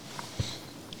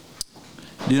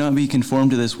 Do not be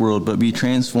conformed to this world, but be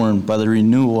transformed by the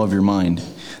renewal of your mind,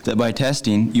 that by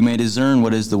testing you may discern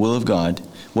what is the will of God,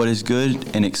 what is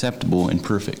good and acceptable and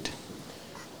perfect.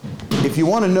 If you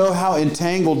want to know how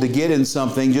entangled to get in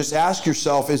something, just ask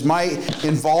yourself, is my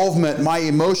involvement, my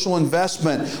emotional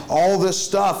investment, all this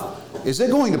stuff, is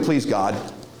it going to please God?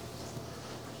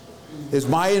 Is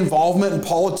my involvement in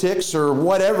politics or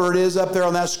whatever it is up there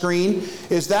on that screen,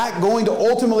 is that going to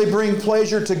ultimately bring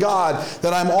pleasure to God,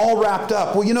 that I'm all wrapped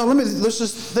up? Well, let's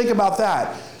just think about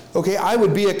that. Okay, I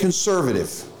would be a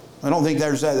conservative. I don't think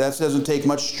that doesn't take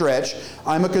much stretch.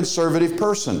 I'm a conservative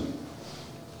person.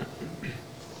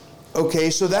 Okay,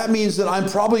 so that means that I'm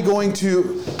probably going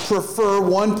to prefer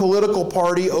one political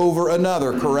party over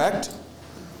another, correct?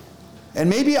 And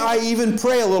maybe I even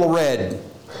pray a little red.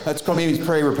 That's called maybe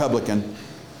pray Republican.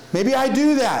 Maybe I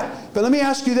do that. But let me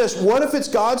ask you this. What if it's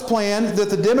God's plan that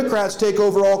the Democrats take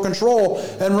over all control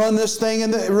and run this thing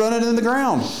and run it in the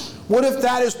ground? What if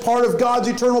that is part of God's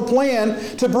eternal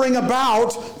plan to bring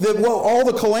about all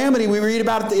the calamity we read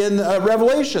about in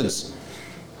Revelations?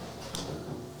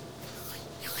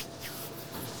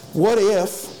 What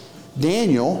if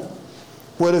Daniel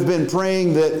would have been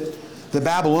praying that the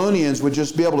Babylonians would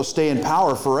just be able to stay in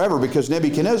power forever, because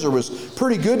Nebuchadnezzar was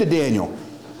pretty good to Daniel.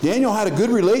 Daniel had a good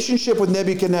relationship with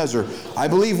Nebuchadnezzar. I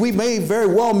believe we may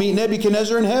very well meet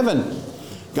Nebuchadnezzar in heaven.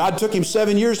 God took him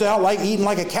 7 years to eating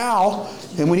like a cow,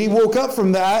 and when he woke up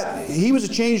from that, he was a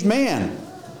changed man.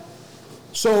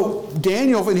 So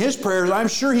Daniel, in his prayers, I'm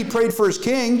sure he prayed for his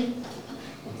king,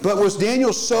 but was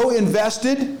Daniel so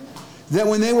invested that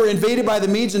when they were invaded by the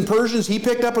Medes and Persians, he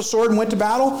picked up a sword and went to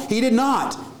battle? He did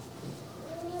not.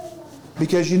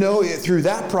 Because through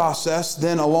that process,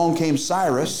 then along came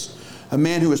Cyrus, a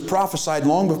man who was prophesied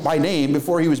long by name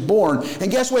before he was born.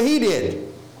 And guess what he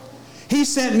did? He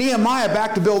sent Nehemiah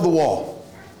back to build the wall.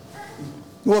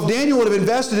 Well, if Daniel would have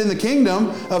invested in the kingdom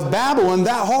of Babylon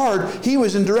that hard, he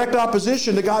was in direct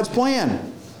opposition to God's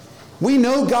plan. We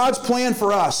know God's plan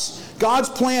for us. God's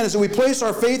plan is that we place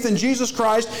our faith in Jesus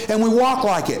Christ and we walk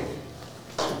like it.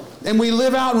 And we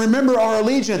live out and remember our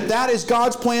allegiance. That is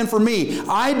God's plan for me.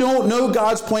 I don't know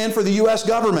God's plan for the U.S.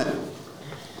 government.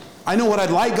 I know what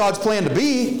I'd like God's plan to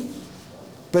be,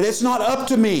 but it's not up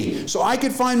to me. So I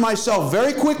could find myself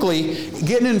very quickly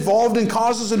getting involved in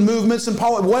causes and movements and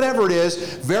whatever it is,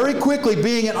 very quickly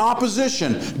being in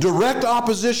opposition, direct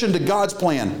opposition to God's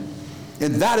plan.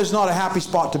 And that is not a happy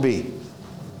spot to be.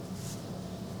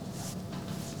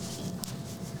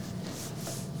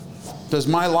 Does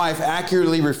my life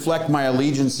accurately reflect my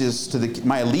allegiance to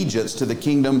the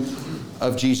kingdom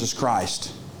of Jesus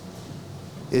Christ?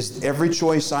 Is every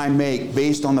choice I make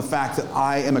based on the fact that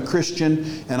I am a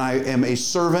Christian and I am a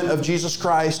servant of Jesus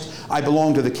Christ, I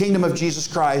belong to the kingdom of Jesus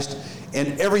Christ,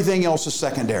 and everything else is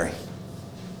secondary?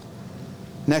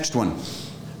 Next one.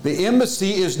 The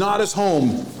embassy is not his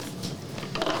home.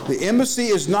 The embassy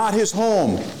is not his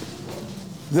home.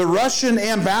 The Russian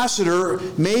ambassador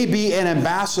may be an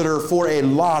ambassador for a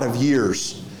lot of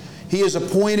years. He is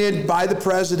appointed by the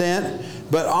president,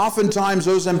 but oftentimes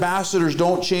those ambassadors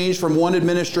don't change from one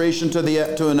administration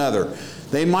to another.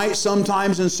 They might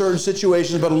sometimes in certain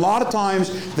situations, but a lot of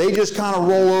times they just kind of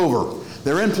roll over.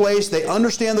 They're in place, they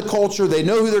understand the culture, they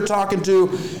know who they're talking to.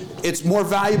 It's more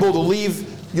valuable to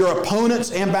leave your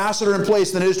opponent's ambassador in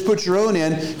place than it is to put your own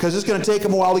in, because it's going to take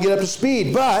them a while to get up to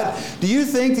speed. But do you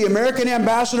think the American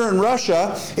ambassador in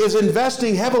Russia is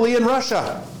investing heavily in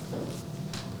Russia?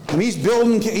 I mean, he's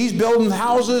building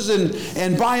houses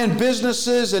and buying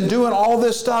businesses and doing all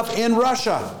this stuff in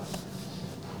Russia.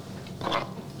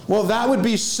 Well, that would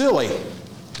be silly,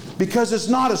 because it's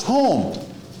not his home.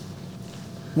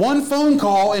 One phone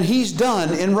call and he's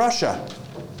done in Russia.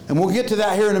 And we'll get to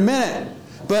that here in a minute.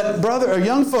 But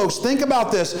young folks, think about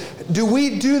this. Do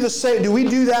we do the same? Do we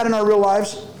do that in our real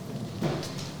lives?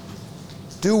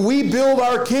 Do we build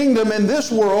our kingdom in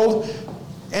this world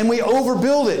and we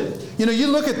overbuild it? You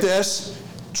look at this.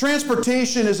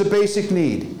 Transportation is a basic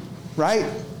need, right?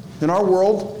 In our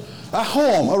world, a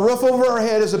home, a roof over our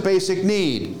head is a basic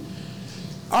need.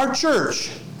 Our church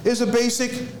is a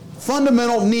basic,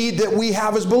 fundamental need that we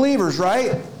have as believers,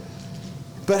 right?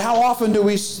 But how often do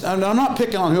we, I'm not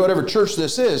picking on whatever church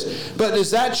this is, but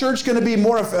is that church going to be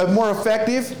more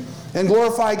effective and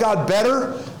glorify God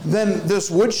better than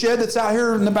this woodshed that's out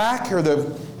here in the back, or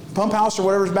the pump house or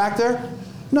whatever's back there?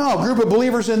 No, a group of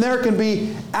believers in there can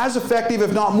be as effective,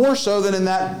 if not more so, than in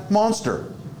that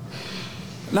monster.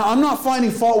 Now, I'm not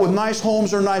finding fault with nice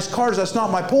homes or nice cars. That's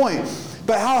not my point.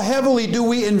 But how heavily do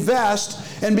we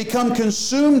invest and become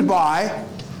consumed by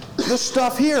the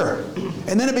stuff here?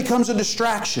 And then it becomes a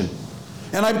distraction.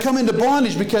 And I come into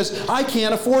bondage because I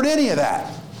can't afford any of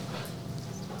that.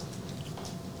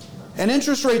 And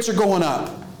interest rates are going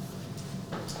up.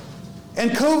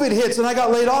 And COVID hits and I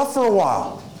got laid off for a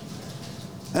while.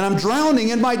 And I'm drowning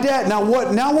in my debt.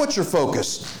 Now what's your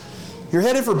focus? You're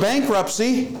headed for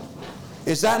bankruptcy.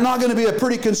 Is that not going to be a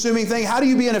pretty consuming thing? How do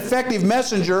you be an effective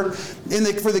messenger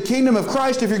for the kingdom of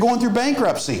Christ if you're going through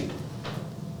bankruptcy?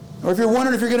 Or if you're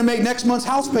wondering if you're going to make next month's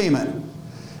house payment?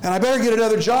 And I better get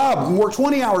another job and work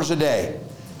 20 hours a day.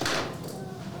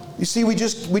 You see, we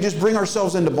just bring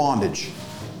ourselves into bondage.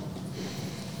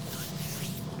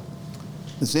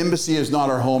 This embassy is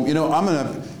not our home. You know,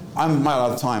 I'm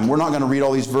out of time. We're not going to read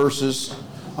all these verses.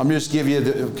 I'm going to just give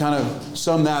you kind of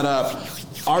sum that up.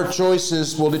 Our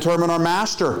choices will determine our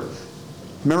master.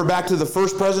 Remember back to the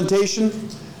first presentation?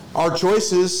 Our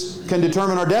choices can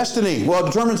determine our destiny. Well,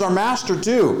 it determines our master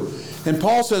too. And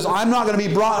Paul says, I'm not going to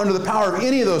be brought under the power of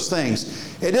any of those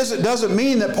things. It doesn't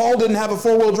mean that Paul didn't have a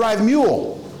four-wheel drive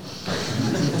mule.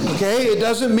 Okay? It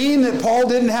doesn't mean that Paul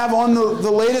didn't have on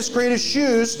the latest, greatest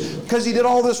shoes because he did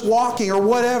all this walking or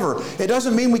whatever. It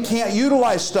doesn't mean we can't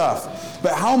utilize stuff.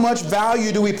 But how much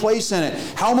value do we place in it?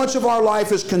 How much of our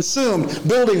life is consumed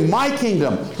building my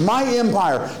kingdom, my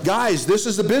empire? Guys, this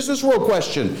is the business world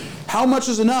question. How much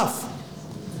is enough?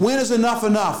 When is enough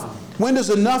enough? When does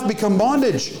enough become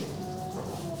bondage?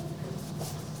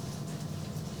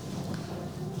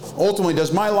 Ultimately,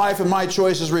 does my life and my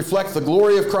choices reflect the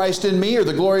glory of Christ in me or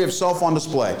the glory of self on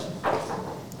display?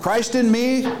 Christ in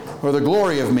me or the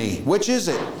glory of me? Which is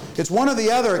it? It's one or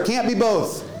the other. It can't be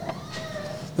both.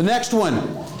 The next one,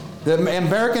 the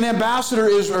American ambassador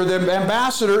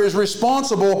is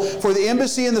responsible for the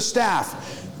embassy and the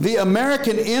staff. The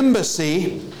American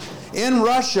embassy in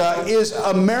Russia is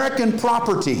American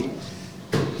property.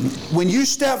 When you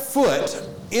step foot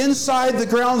inside the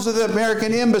grounds of the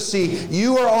American embassy,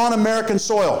 you are on American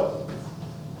soil.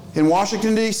 In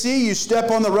Washington, D.C., you step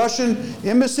on the Russian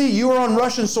embassy, you are on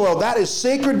Russian soil. That is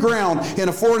sacred ground in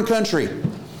a foreign country.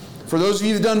 For those of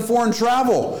you who've done foreign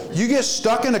travel, you get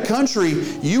stuck in a country,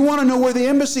 you want to know where the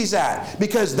embassy's at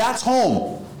because that's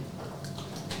home.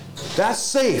 That's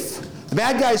safe. The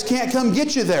bad guys can't come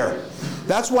get you there.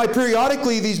 That's why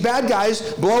periodically these bad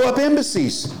guys blow up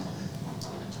embassies.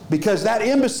 Because that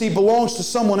embassy belongs to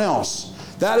someone else.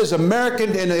 That is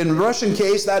American, in Russian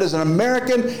case, that is an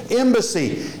American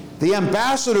embassy. The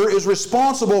ambassador is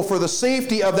responsible for the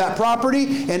safety of that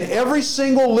property and every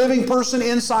single living person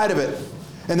inside of it.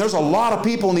 And there's a lot of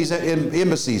people in these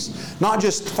embassies. Not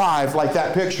just 5 like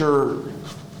that picture,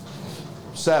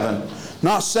 7.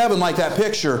 Not 7 like that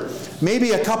picture.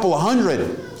 Maybe a couple of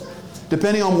hundred,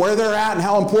 depending on where they're at and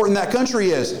how important that country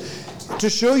is. To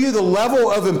show you the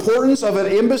level of importance of an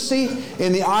embassy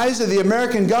in the eyes of the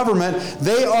American government,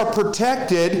 they are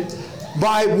protected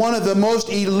by one of the most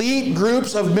elite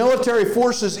groups of military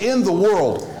forces in the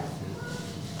world.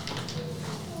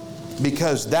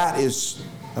 Because that is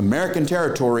American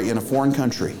territory in a foreign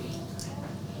country.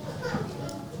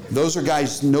 Those are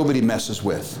guys nobody messes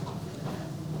with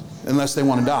unless they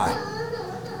want to die.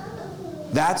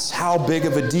 That's how big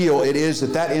of a deal it is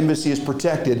that embassy is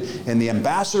protected, and the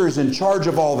ambassador is in charge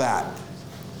of all that.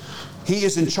 He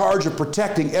is in charge of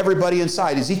protecting everybody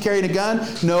inside. Is he carrying a gun?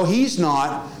 No, he's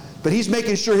not. But he's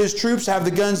making sure his troops have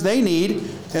the guns they need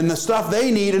and the stuff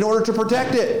they need in order to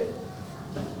protect it.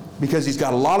 Because he's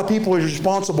got a lot of people he's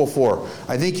responsible for.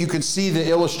 I think you can see the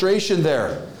illustration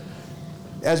there.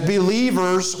 As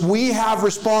believers, we have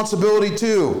responsibility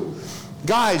too.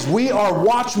 Guys, we are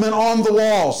watchmen on the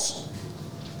walls.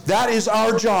 That is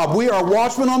our job. We are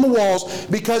watchmen on the walls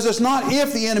because it's not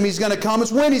if the enemy's going to come,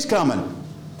 it's when he's coming.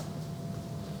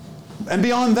 And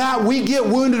beyond that, we get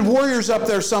wounded warriors up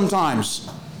there sometimes.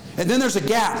 And then there's a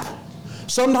gap.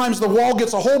 Sometimes the wall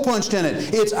gets a hole punched in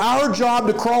it. It's our job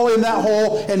to crawl in that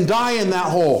hole and die in that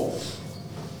hole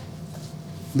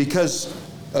because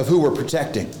of who we're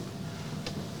protecting.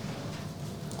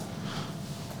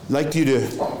 I'd like you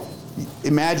to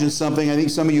imagine something. I think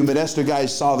some of you Modesto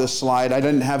guys saw this slide. I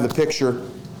didn't have the picture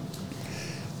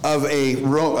of a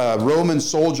Roman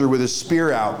soldier with his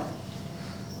spear out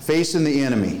facing the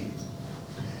enemy.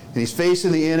 And he's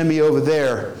facing the enemy over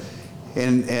there.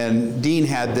 And Dean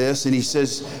had this, and he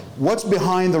says, what's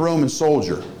behind the Roman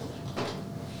soldier?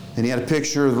 And he had a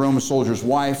picture of the Roman soldier's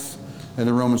wife and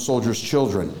the Roman soldier's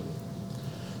children.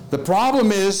 The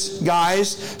problem is,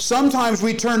 guys, sometimes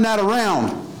we turn that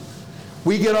around.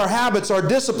 We get our habits, our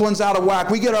disciplines out of whack.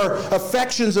 We get our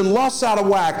affections and lusts out of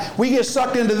whack. We get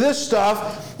sucked into this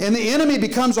stuff, and the enemy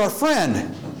becomes our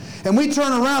friend. And we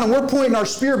turn around and we're pointing our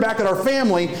spear back at our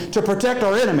family to protect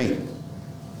our enemy.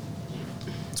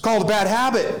 It's called a bad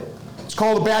habit. It's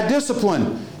called a bad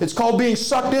discipline. It's called being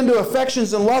sucked into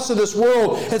affections and lusts of this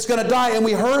world. It's going to die, and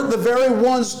we hurt the very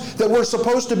ones that we're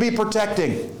supposed to be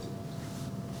protecting.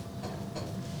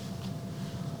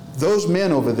 Those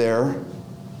men over there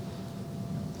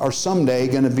are someday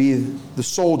going to be the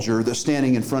soldier that's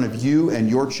standing in front of you and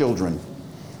your children.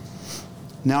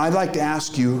 Now, I'd like to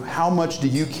ask you, how much do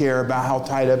you care about how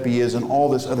tied up he is and all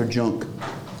this other junk?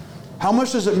 How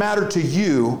much does it matter to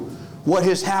you what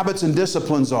his habits and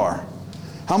disciplines are?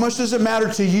 How much does it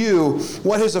matter to you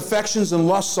what his affections and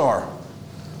lusts are?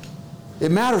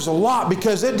 It matters a lot,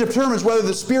 because it determines whether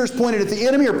the spear is pointed at the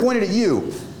enemy or pointed at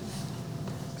you.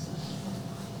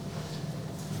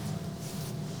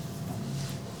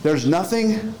 There's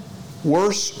nothing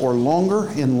worse or longer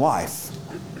in life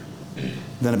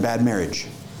than a bad marriage.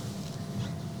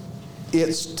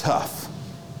 It's tough.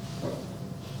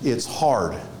 It's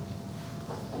hard.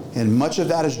 And much of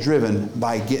that is driven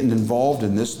by getting involved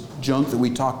in this junk that we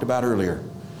talked about earlier.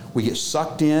 We get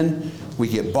sucked in, we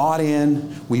get bought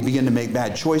in, we begin to make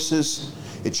bad choices.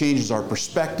 It changes our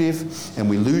perspective, and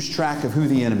we lose track of who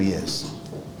the enemy is.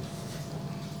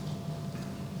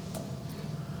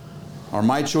 Are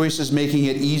my choices making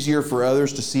it easier for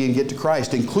others to see and get to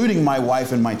Christ, including my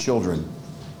wife and my children?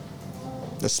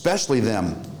 Especially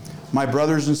them, my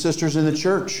brothers and sisters in the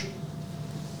church.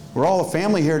 We're all a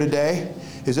family here today.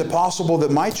 Is it possible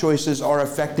that my choices are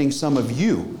affecting some of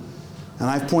you? And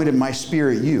I've pointed my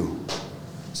spear at you.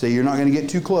 Say, you're not going to get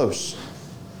too close.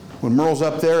 When Merle's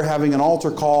up there having an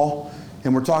altar call,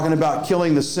 and we're talking about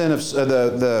killing the sin of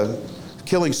the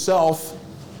killing self,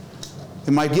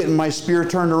 am I getting my spear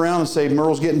turned around and say,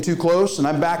 Merle's getting too close, and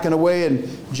I'm backing away and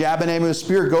jabbing him with a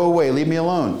spear? Go away, leave me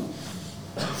alone.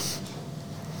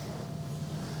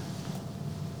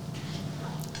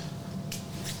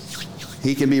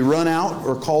 He can be run out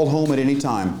or called home at any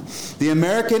time. The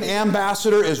American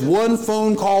ambassador is one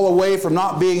phone call away from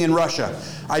not being in Russia.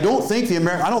 I don't think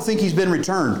he's been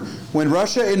returned. When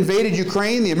Russia invaded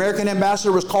Ukraine, the American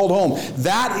ambassador was called home.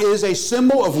 That is a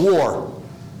symbol of war.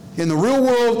 In the real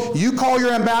world, you call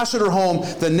your ambassador home,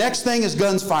 the next thing is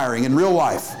guns firing in real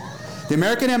life. The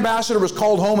American ambassador was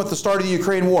called home at the start of the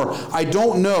Ukraine war. I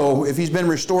don't know if he's been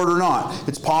restored or not.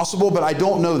 It's possible, but I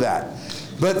don't know that.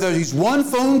 But he's one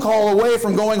phone call away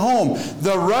from going home.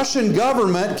 The Russian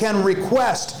government can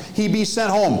request he be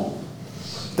sent home.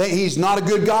 He's not a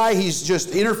good guy. He's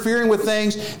just interfering with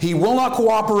things. He will not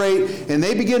cooperate, and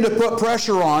they begin to put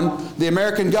pressure on the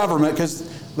American government, because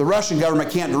the Russian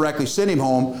government can't directly send him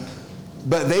home,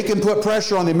 but they can put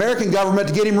pressure on the American government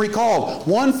to get him recalled.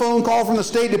 One phone call from the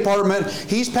State Department,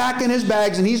 he's packing his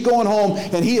bags and he's going home,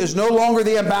 and he is no longer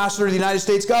the ambassador of the United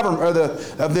States government,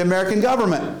 or of the American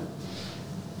government.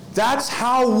 That's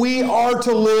how we are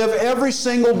to live every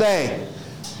single day.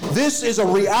 This is a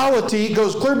reality. It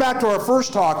goes clear back to our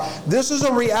first talk. This is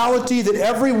a reality that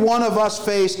every one of us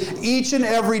face each and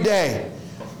every day.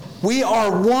 We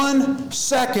are 1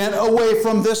 second away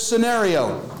from this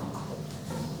scenario.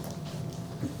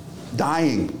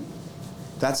 Dying.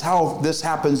 That's how this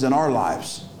happens in our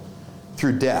lives.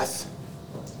 Through death.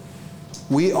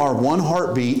 We are one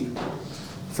heartbeat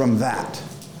from that.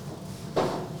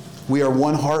 We are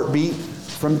one heartbeat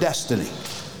from destiny.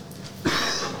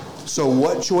 So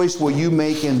what choice will you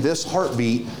make in this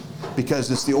heartbeat? Because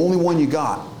it's the only one you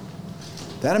got.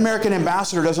 That American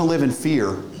ambassador doesn't live in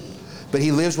fear, but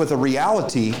he lives with a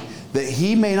reality that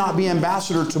he may not be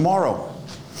ambassador tomorrow.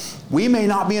 We may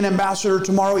not be an ambassador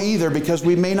tomorrow either, because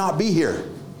we may not be here.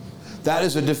 That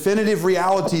is a definitive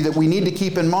reality that we need to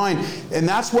keep in mind. And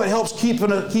that's what helps keep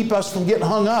us from getting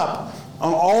hung up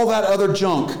on all that other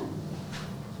junk.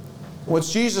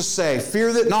 What's Jesus say?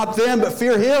 Fear that not them, but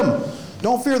fear him.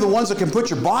 Don't fear the ones that can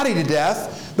put your body to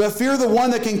death, but fear the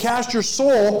one that can cast your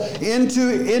soul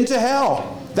into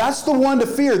hell. That's the one to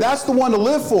fear. That's the one to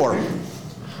live for.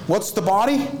 What's the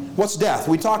body? What's death?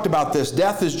 We talked about this.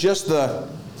 Death is just the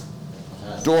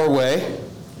doorway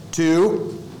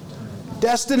to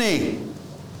destiny.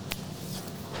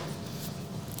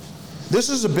 This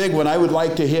is a big one I would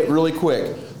like to hit really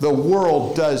quick. The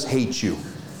world does hate you.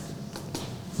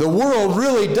 The world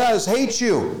really does hate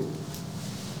you.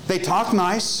 They talk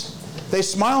nice. They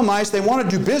smile nice. They want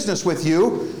to do business with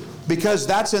you because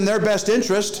that's in their best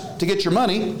interest to get your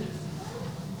money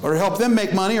or help them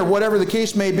make money or whatever the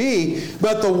case may be.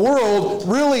 But the world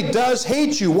really does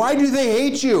hate you. Why do they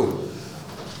hate you?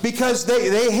 Because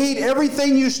they hate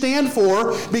everything you stand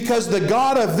for, because the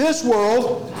God of this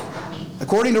world,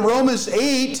 according to Romans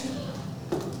 8,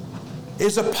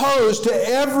 is opposed to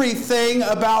everything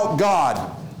about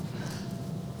God.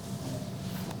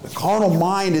 The carnal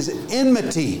mind is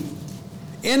enmity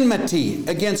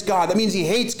against God. That means he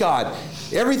hates God.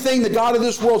 Everything the God of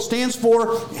this world stands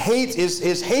for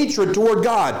is hatred toward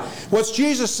God. What's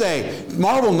Jesus say?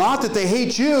 Marvel not that they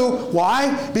hate you.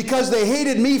 Why? Because they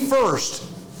hated me first.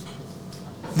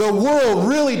 The world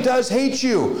really does hate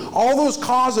you. All those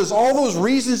causes, all those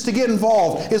reasons to get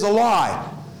involved is a lie.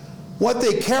 What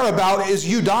they care about is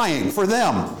you dying for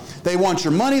them. They want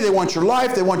your money, they want your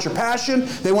life, they want your passion,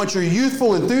 they want your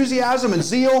youthful enthusiasm and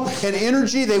zeal and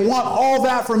energy. They want all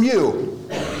that from you.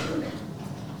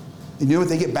 And you know what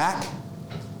they get back?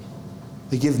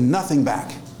 They give nothing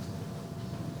back.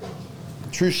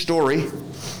 True story.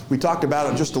 We talked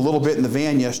about it just a little bit in the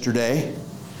van yesterday.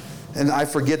 And I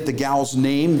forget the gal's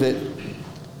name that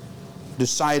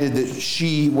decided that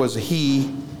she was a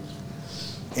he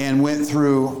and went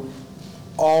through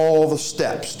all the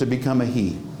steps to become a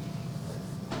he.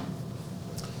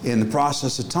 In the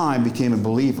process of time, became a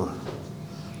believer.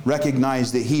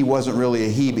 Recognized that he wasn't really a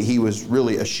he, but he was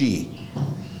really a she.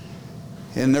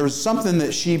 And there was something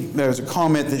that there was a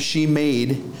comment that she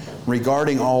made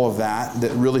regarding all of that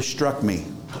that really struck me.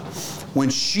 When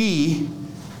she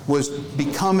was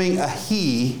becoming a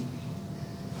he,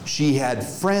 she had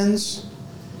friends,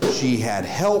 she had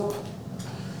help,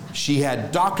 she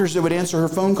had doctors that would answer her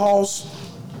phone calls,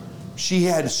 she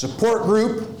had a support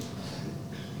group,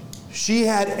 she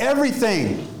had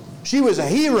everything. She was a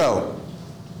hero.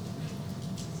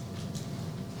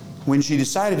 When she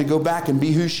decided to go back and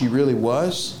be who she really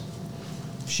was,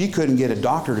 she couldn't get a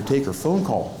doctor to take her phone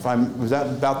call. Was that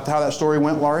about how that story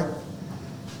went, Laurie?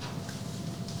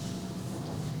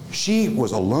 She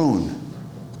was alone.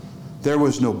 There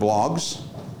was no blogs.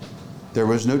 There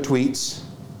was no tweets.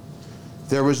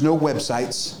 There was no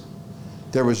websites.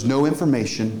 There was no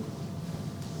information.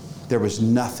 There was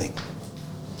nothing.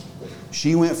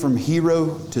 She went from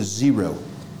hero to zero.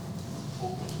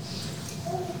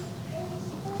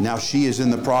 Now she is in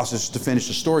the process, to finish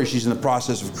the story, she's in the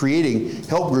process of creating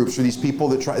help groups for these people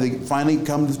that they finally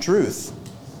come to the truth.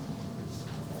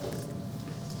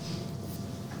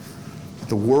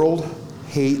 The world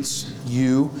hates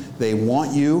you. They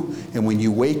want you. And when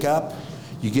you wake up,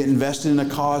 you get invested in a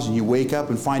cause and you wake up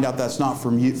and find out that's not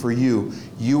for you,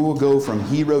 you will go from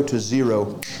hero to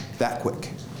zero that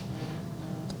quick.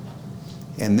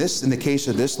 And this, in the case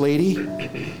of this lady,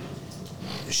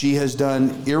 she has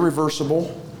done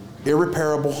irreversible,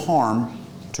 irreparable harm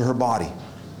to her body.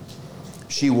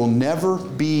 She will never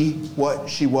be what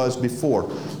she was before.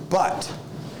 But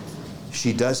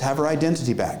she does have her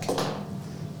identity back.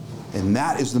 And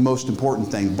that is the most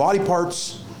important thing. Body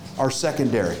parts are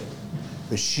secondary.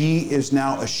 But she is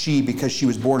now a she because she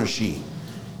was born a she.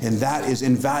 And that is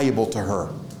invaluable to her.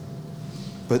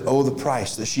 But oh, the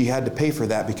price that she had to pay for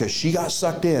that, because she got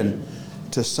sucked in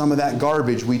to some of that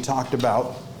garbage we talked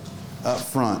about up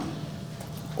front.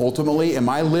 Ultimately, am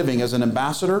I living as an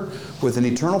ambassador with an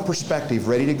eternal perspective,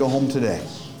 ready to go home today?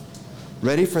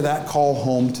 Ready for that call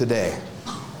home today?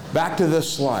 Back to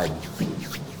this slide.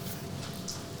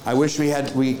 I wish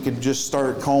we could just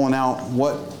start calling out,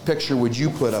 what picture would you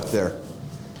put up there?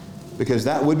 Because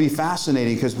that would be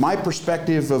fascinating, because my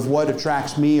perspective of what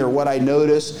attracts me or what I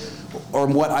notice or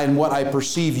what I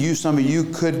perceive you, some of you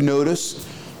could notice,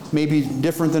 may be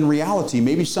different than reality.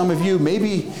 Maybe some of you,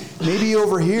 maybe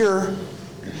over here,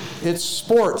 it's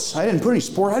sports. I didn't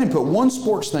put one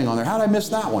sports thing on there. How did I miss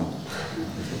that one?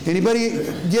 Anybody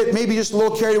get maybe just a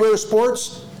little carried away with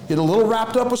sports? Get a little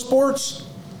wrapped up with sports?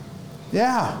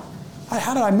 Yeah.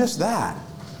 How did I miss that?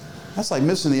 That's like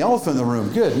missing the elephant in the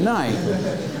room. Good night.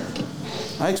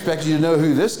 I expected you to know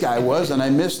who this guy was, and I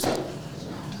missed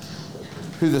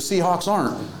who the Seahawks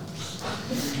aren't.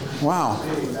 Wow.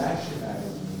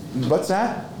 What's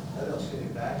that?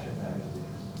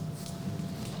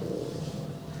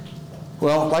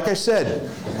 Well, like I said,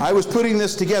 I was putting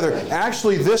this together.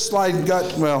 Actually, this slide got,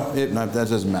 that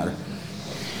doesn't matter.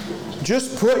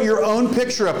 Just put your own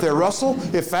picture up there, Russell.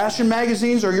 If fashion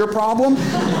magazines are your problem,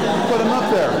 put them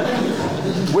up there.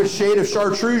 Which shade of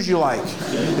chartreuse you like?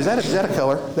 Is that a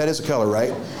color? That is a color,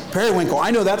 right? Periwinkle. I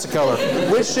know that's a color.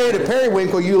 Which shade of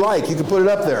periwinkle you like? You can put it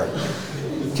up there.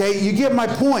 Okay, you get my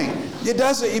point. It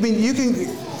doesn't, you can,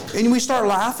 and we start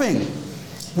laughing.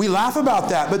 We laugh about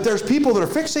that, but there's people that are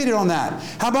fixated on that.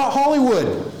 How about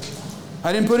Hollywood?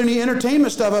 I didn't put any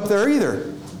entertainment stuff up there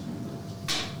either.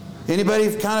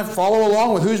 Anybody kind of follow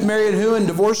along with who's marrying who and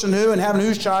divorcing who and having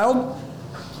whose child?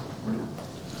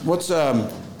 What's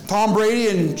Tom Brady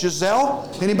and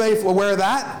Giselle? Anybody aware of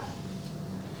that?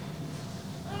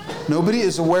 Nobody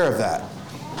is aware of that.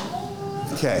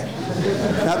 Okay.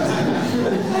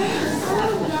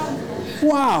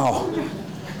 Wow.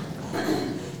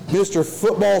 Mr.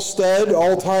 Football Stud,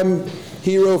 all-time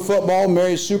hero football,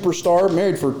 married superstar,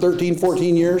 married for 13,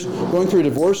 14 years, going through a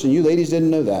divorce, and you ladies didn't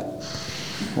know that.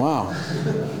 Wow.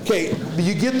 Okay, but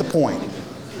you get the point.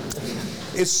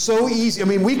 It's so easy. I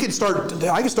mean, I could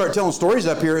start telling stories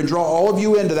up here and draw all of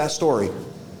you into that story.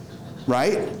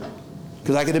 Right?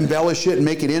 Because I could embellish it and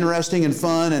make it interesting and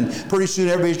fun, and pretty soon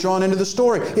everybody's drawn into the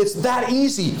story. It's that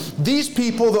easy. These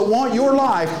people that want your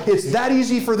life, it's that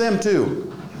easy for them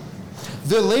too.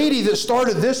 The lady that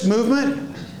started this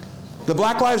movement, the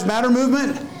Black Lives Matter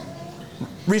movement,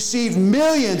 received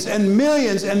millions and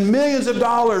millions and millions of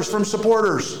dollars from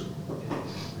supporters.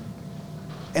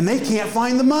 And they can't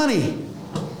find the money.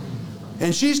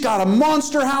 And she's got a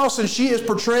monster house, and she is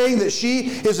portraying that she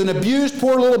is an abused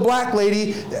poor little black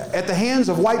lady at the hands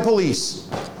of white police.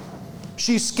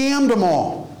 She scammed them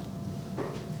all.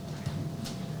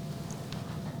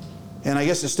 And I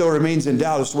guess it still remains in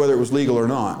doubt as to whether it was legal or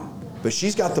not. But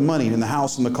she's got the money and the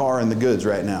house and the car and the goods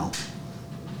right now.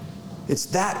 It's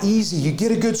that easy. You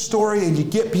get a good story and you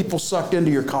get people sucked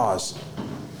into your cause.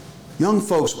 Young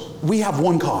folks, we have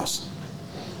one cause.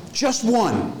 Just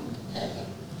one.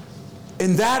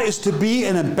 And that is to be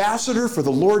an ambassador for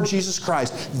the Lord Jesus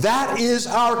Christ. That is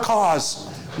our cause.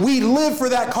 We live for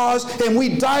that cause and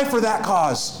we die for that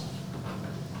cause.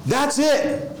 That's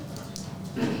it.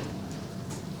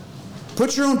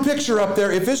 Put your own picture up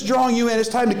there. If it's drawing you in, it's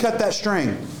time to cut that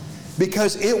string.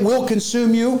 Because it will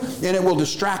consume you and it will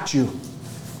distract you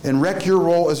and wreck your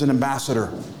role as an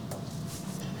ambassador.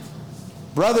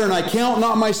 Brethren, I count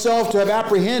not myself to have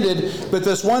apprehended, but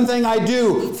this one thing I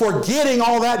do, forgetting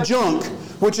all that junk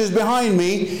which is behind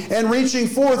me, and reaching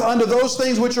forth unto those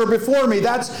things which are before me.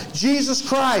 That's Jesus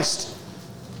Christ.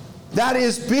 That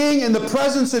is being in the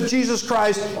presence of Jesus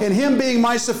Christ and Him being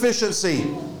my sufficiency.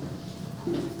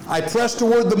 I press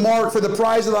toward the mark for the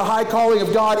prize of the high calling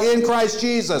of God in Christ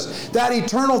Jesus. That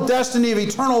eternal destiny of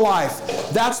eternal life.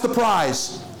 That's the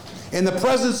prize. In the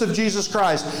presence of Jesus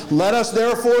Christ. Let us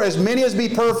therefore, as many as be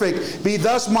perfect, be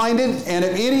thus minded, and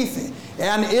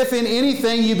if in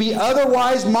anything you be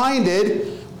otherwise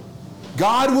minded,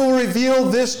 God will reveal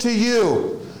this to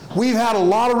you. We've had a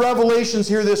lot of revelations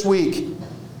here this week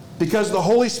because the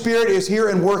Holy Spirit is here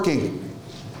and working.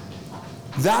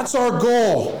 That's our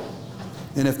goal.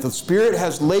 And if the Spirit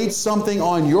has laid something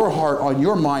on your heart, on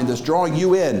your mind that's drawing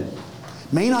you in,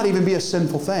 may not even be a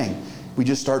sinful thing. We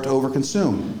just start to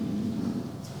overconsume.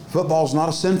 Football's not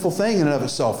a sinful thing in and of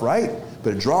itself, right?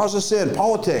 But it draws us in.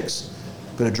 Politics.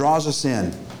 But it draws us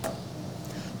in.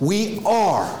 We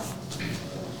are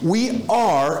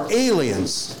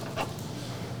aliens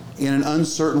in an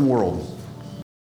uncertain world.